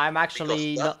 I'm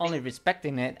actually not only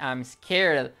respecting it, I'm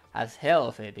scared as hell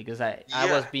of it, because I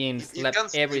was being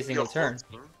slept every single turn.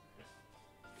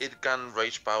 It can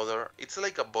Rage Powder. It's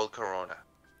like a Volcarona.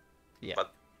 Yeah.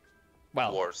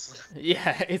 But worse.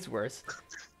 Yeah, it's worse.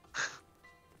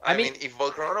 I mean, if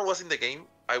Volcarona was in the game,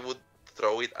 I would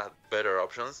throw it at better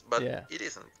options, but it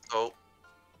isn't. So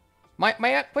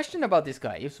my question about this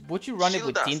guy is, would you run it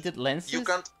with tinted lenses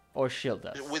or Shield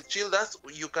Dust? With Shield Dust,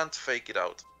 you can't fake it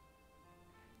out.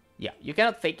 Yeah, you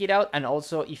cannot fake it out, and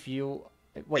also if you...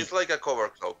 Wait. It's like a cover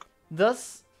cloak.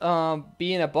 Does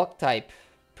being a bug type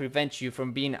prevent you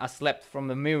from being slept from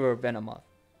the mirror Venomoth?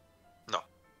 No.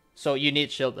 So you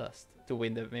need Shield Dust to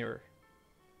win the mirror.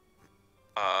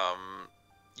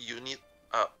 You need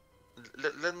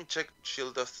let me check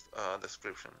Shield Dust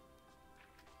description.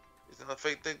 It's not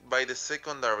affected by the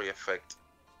secondary effect,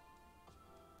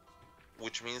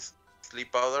 which means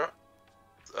sleep powder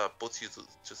puts you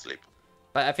to sleep.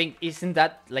 But I think, isn't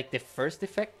that like the first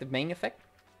effect, the main effect?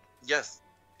 Yes,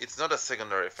 it's not a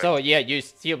secondary effect. So yeah, you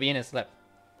still be in a slap.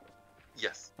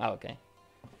 Yes. Oh, okay.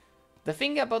 The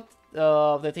thing about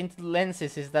the tinted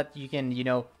lenses is that you can,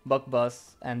 bug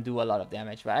buzz and do a lot of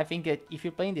damage. But I think that if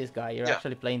you're playing this guy, you're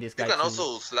actually playing this guy. You can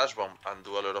also slash bomb and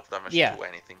do a lot of damage to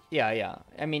anything. Yeah.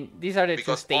 I mean, these are the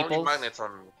two staples.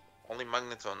 Only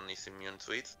Magneton is immune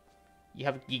to it. You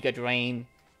have Giga Drain.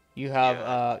 You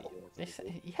have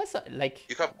he has like.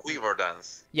 You have Quiver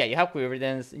Dance. Yeah, you have Quiver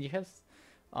Dance. And you have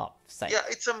Sight. Yeah,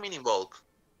 it's a mini bulk.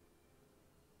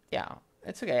 Yeah,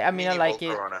 it's okay. I mean, I like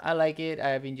it. I like it.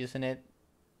 I've been using it.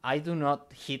 I do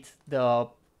not hit the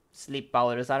sleep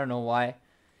powders. I don't know why.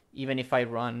 Even if I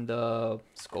run the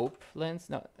scope lens.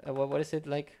 No, what is it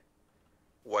like?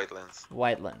 White lens.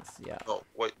 White lens, yeah. Oh,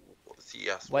 white.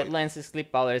 Yes. White lens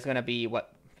sleep powder is gonna be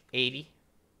what? 80?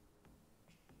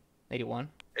 81?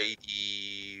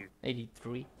 80.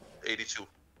 83? 82.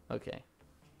 Okay.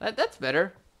 That's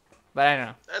better. But I don't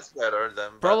know. That's better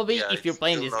than... Probably if you're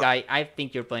playing this guy, I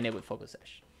think you're playing it with Focus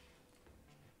Sash.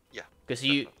 Yeah. Because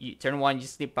you turn 1, you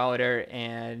sleep powder,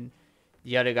 and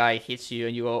the other guy hits you,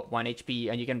 and you go 1 HP,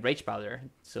 and you can Rage Powder.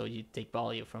 So you take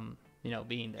value from,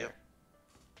 being there. Yeah.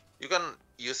 You can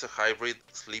use a hybrid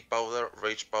sleep powder,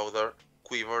 Rage Powder,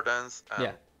 Quiver Dance,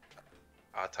 and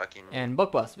attacking. And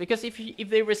Bug Buzz. Because if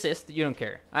they resist, you don't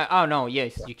care. Oh, no,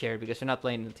 yes, you care, because you're not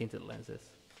playing the tinted lenses.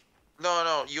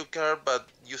 No, you care, but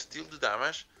you still do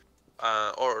damage.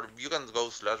 Or you can go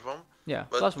Slash Bomb. Yeah,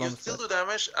 but Slash you Bomb still do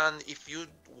damage, and if you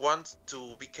want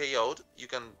to be KO'd, you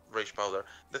can Rage Powder.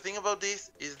 The thing about this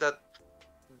is that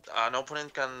an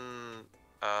opponent can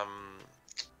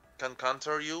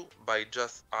counter you by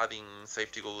just adding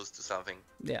safety goggles to something.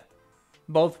 Yeah,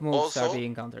 both moves also, are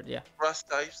being countered. Yeah. Grass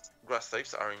types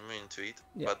are immune to it,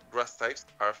 but grass types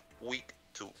are weak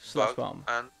to Slash bug Bomb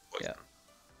and poison. Yeah.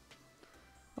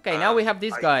 Okay, now we have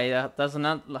this guy that does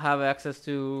not have access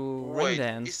to Rain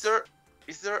Dance.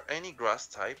 Is there any grass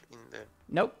type in the...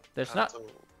 Nope, there's not.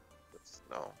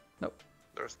 No. Nope.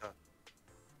 There's not.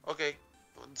 Okay,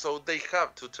 so they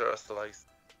have to terrestrialize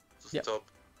to stop.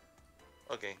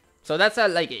 Okay. So that's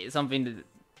like something that,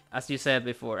 as we said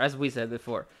before,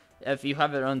 if you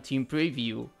have it on team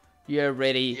preview, you're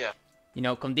already,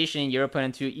 conditioning your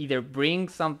opponent to either bring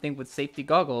something with safety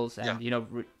goggles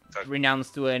and,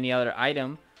 renounce to any other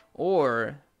item,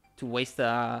 or to waste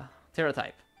a Terra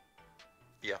type.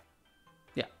 Yeah.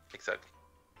 Exactly.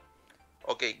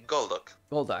 Okay, Golduck.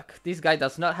 Golduck. This guy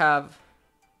does not have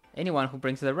anyone who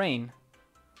brings the rain.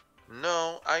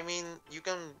 No, I mean, you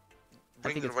can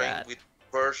bring the rain with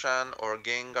Persian or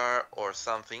Gengar or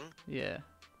something. Yeah.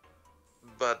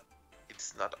 But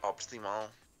it's not optimal.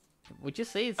 Would you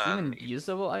say it's even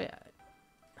usable? It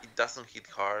doesn't hit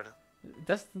hard. It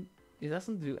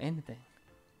doesn't do anything.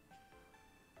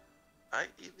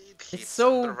 It hits it's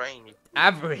so the rain.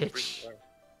 average.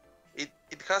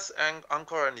 It has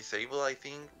Anchor and Disable, I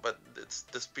think, but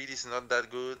the speed is not that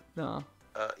good. No.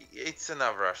 It's an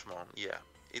average mon, yeah.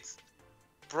 It's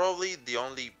probably the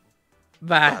only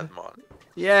bad mon.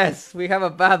 Yes, we have a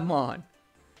bad mon.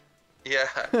 Yeah.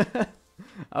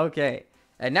 Okay,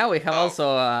 and now we have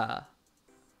also an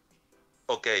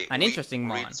interesting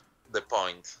mon. The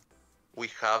point. We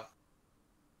have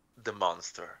the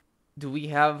monster. Do we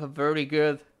have a very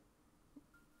good...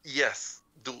 Yes,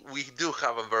 we do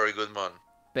have a very good mon.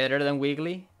 Better than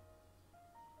Wiggly?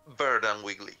 Better than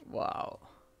Wiggly. Wow.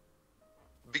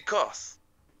 Because,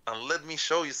 and let me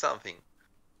show you something.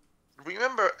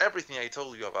 Remember everything I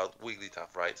told you about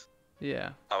Wigglytuff, right?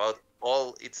 Yeah. About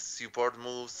all its support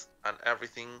moves and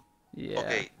everything. Yeah.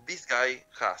 Okay, this guy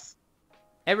has...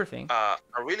 everything. A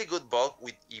really good bulk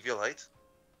with Eviolite.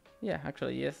 Yeah,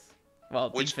 actually, yes. Well,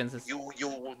 defenses.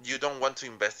 You don't want to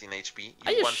invest in HP.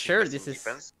 Are you sure this is...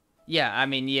 defense? Yeah, I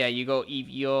mean, yeah, you go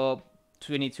Evio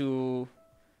 22...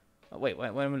 Oh, wait, what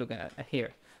am I looking at?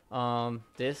 Here.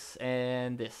 This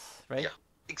and this, right? Yeah,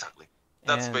 exactly.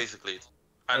 That's basically it.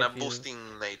 And a boosting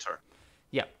nature.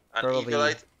 Yeah, and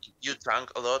Eviolite, you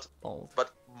tank a lot.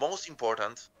 But most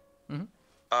important,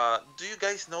 do you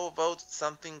guys know about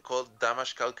something called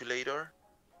damage calculator?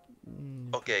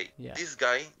 Okay, this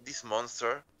guy, this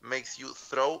monster, makes you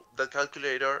throw the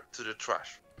calculator to the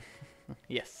trash.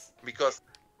 Yes. Because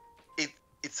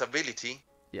its ability,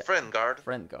 Friend Guard,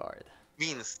 Friend Guard,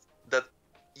 means that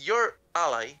your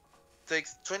ally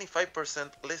takes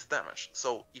 25% less damage.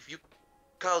 So if you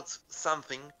count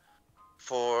something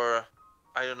for,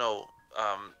 I don't know,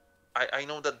 I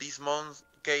know that this month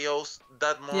KOs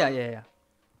that Yeah, month. yeah, yeah.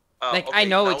 Like I Okay,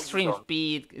 know now you extreme don't.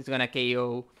 speed is gonna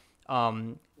KO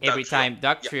That every trio. time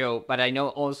Duck Yeah, Trio, but I know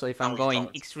also if I'm now you going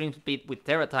don't. extreme speed with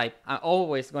Terra type, I'm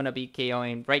always gonna be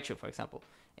KOing Raichu, for example.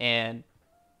 And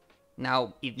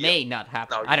now it Yeah, may not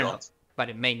happen. now I you don't know, don't. but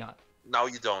it may not. Now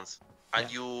you don't. Yeah.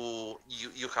 And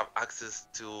you have access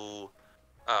to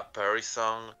Parry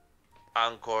Song,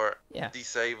 Anchor, Yeah.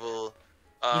 Disable,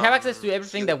 You have access to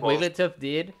everything Heal that Pulse. Wigglytuff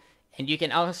did, and you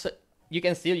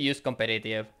can still use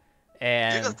competitive. You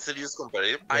And can still use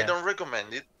competitive. I yeah, don't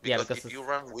recommend it yeah, because because if you it's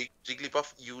run weak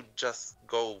Jigglypuff, you just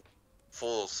go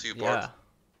full support. yeah.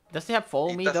 Does it have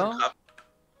follow It me doesn't though? have.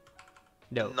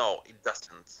 No, No, it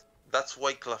doesn't. That's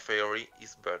why Clefairy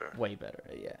is better. way better.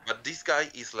 Yeah. But this guy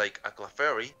is like a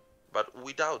Clefairy, but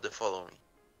without the follow me.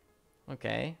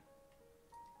 Okay.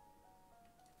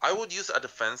 I would use a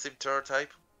defensive Terror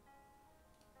type,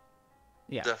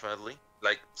 Yeah. definitely.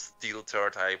 Like Steel Terror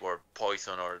type or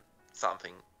Poison or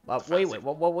something Wait, defensive.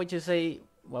 what would you say?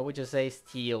 What would you say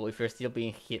steal if you're still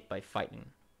being hit by fighting?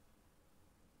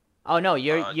 Oh no,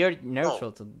 you're No,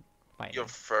 neutral to you're fighting.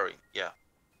 furry, yeah.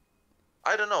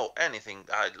 I don't know anything.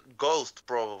 Ghost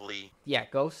probably. Yeah,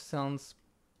 ghost sounds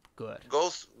good.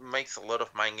 Ghost makes a lot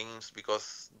of mind games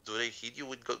because do they hit you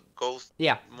with Ghost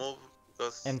Yeah, move?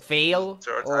 Because and fail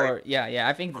Terror type. or yeah,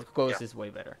 I think Yeah, ghost is way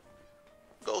better.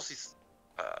 Ghost is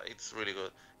it's really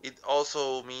good. It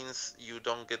also means you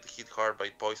don't get hit hard by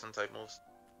poison type moves.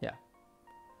 Yeah.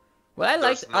 Well,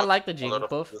 There's I not like the a lot of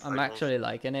Jigglypuff. those I'm type moves. actually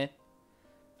liking it.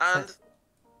 And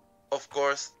of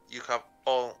course, you have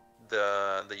all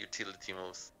the utility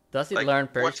moves. Does it Like learn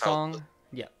Perry watch out. Song?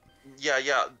 Yeah.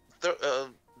 Yeah.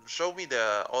 Show me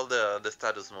all the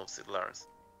status moves it learns.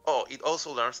 Oh, it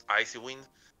also learns Icy Wind.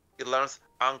 It learns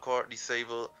Anchor,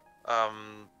 Disable,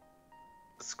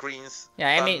 Screens, Yeah,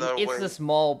 I mean Thunder it's the Wave.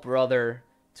 small brother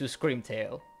to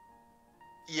Screamtail.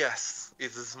 Yes,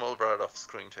 it's a small brother of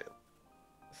Screamtail.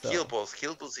 So Heal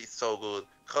Pulse is so good.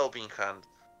 Helping Hand.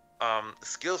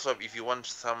 Skill Swap if you want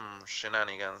some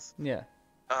shenanigans. yeah.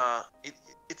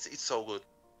 It's so good.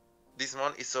 This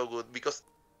one is so good because,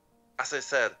 as I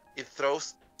said, it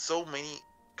throws so many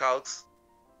calcs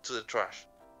to the trash.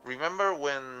 Remember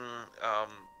when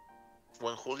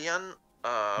Julian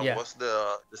Yeah. was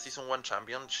the season 1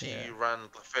 champion, she ran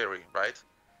Clefairy, right?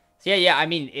 So yeah. I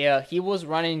mean, he was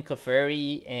running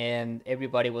Clefairy, and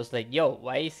everybody was like, "Yo,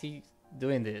 why is he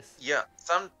doing this?" Yeah,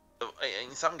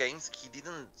 in some games he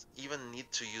didn't even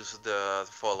need to use the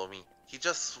follow me. He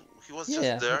was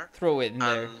just there, throw it in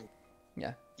there. and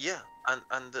Yeah. yeah,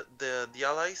 and the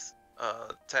allies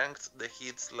tanked the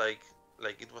hits like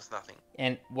it was nothing.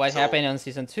 And what So happened on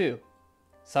season 2?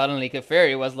 Suddenly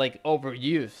Clefairy was like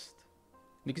overused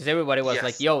because everybody was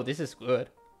like, yes, "Yo, this is good."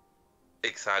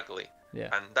 exactly. Yeah.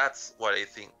 And that's what I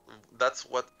think. That's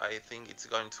what I think it's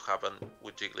going to happen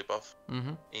with Jigglypuff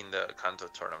Mm-hmm. in the Kanto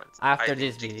tournament. After I think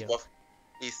this video. Jigglypuff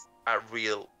is a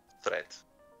real threat.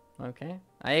 Okay,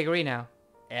 I agree now.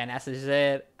 And as I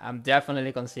said, I'm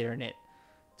definitely considering it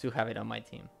to have it on my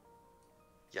team.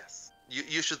 Yes,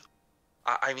 you should.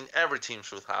 I mean, every team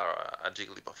should have a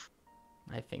Jigglypuff.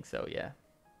 I think so, yeah.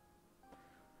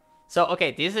 So,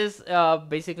 okay, this is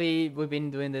basically, we've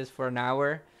been doing this for an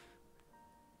hour.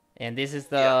 And this is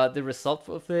the result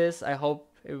of this. I hope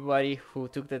everybody who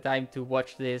took the time to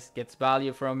watch this gets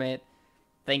value from it.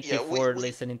 Thank you for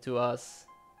listening to us.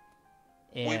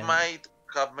 And we might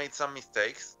have made some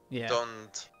mistakes. Yeah.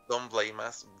 Don't blame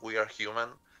us. We are human.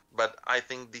 But I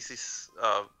think this is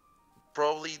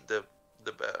probably the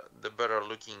better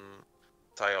looking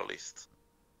tier list.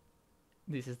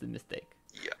 This is the mistake.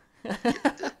 Yeah.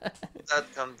 That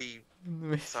can be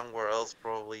somewhere else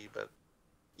probably, but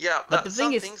yeah. But the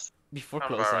thing is, before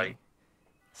closing, vary.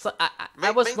 so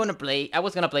I was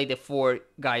gonna play the 4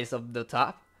 guys of the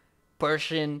top,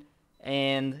 Persian,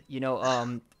 and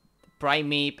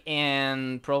Primeape,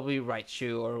 and probably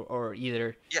Raichu or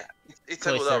either. Yeah, it's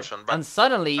a good option. But and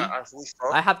suddenly,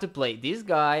 I have to play this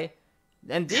guy,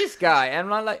 and this guy. I'm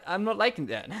not liking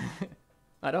that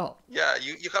at all. Yeah,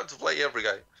 you have to play every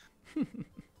guy.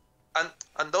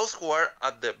 And those who are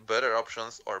at the better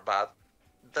options or bad,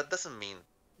 that doesn't mean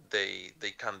they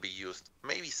can be used.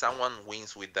 Maybe someone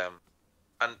wins with them,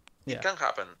 and it can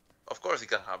happen. Of course, it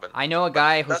can happen. I know a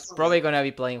guy who's probably gonna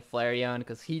be playing Flareon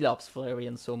because he loves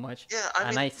Flareon so much. Yeah,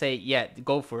 I say, yeah,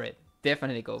 go for it.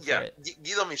 Definitely go for it.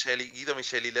 Guido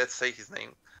Micheli, let's say his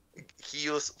name. He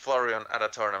used Flareon at a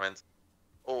tournament.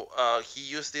 He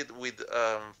used it with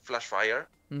Flashfire.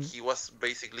 Mm-hmm. He was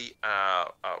basically a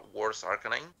worse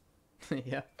Arcanine.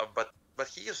 Yeah. But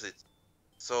he used it.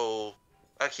 So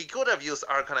he could have used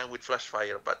Arcanine with Flash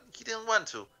Fire, but he didn't want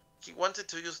to. He wanted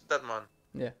to use Deadmon.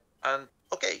 Yeah. And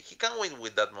okay, he can win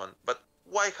with Deadmon, but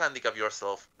why handicap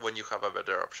yourself when you have a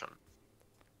better option?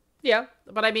 Yeah,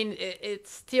 but I mean,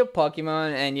 it's still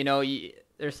Pokemon, and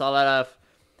there's a lot of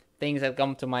things that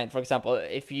come to mind. For example,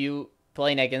 if you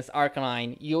playing against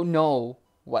Arcanine, you know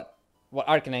what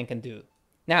Arcanine can do.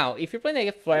 Now, if you're playing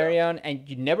against Flareon and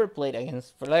you never played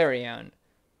against Flareon, You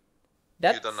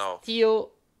that's don't know.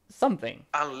 still something.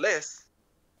 Unless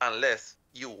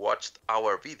you watched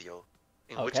our video,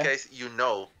 in which Okay. case you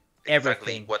know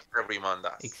exactly Everything. what every mon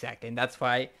does. Exactly, and that's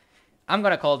why I'm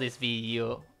gonna call this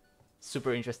video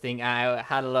super interesting. I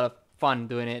had a lot of fun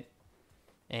doing it,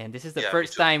 and this is the Yeah, me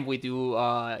first too. time we do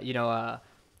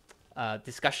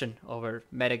discussion over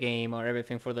metagame or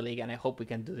everything for the league, and I hope we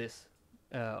can do this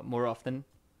more often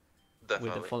with the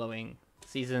Definitely. following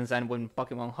seasons and when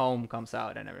Pokemon Home comes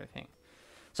out and everything.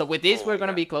 So with this, Oh, we're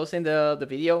gonna yeah. be closing the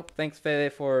video. Thanks,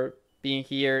 Fede, for being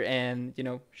here and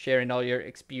sharing all your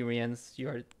experience.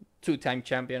 You're two-time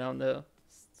champion on the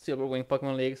Silver Wing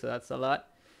Pokemon League, so that's a lot.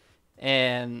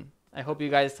 And I hope you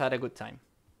guys had a good time.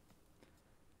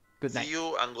 Good night. See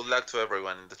you and good luck to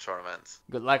everyone in the tournament.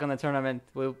 Good luck on the tournament.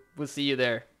 We'll see you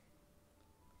there.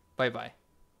 Bye bye.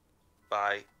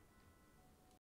 Bye.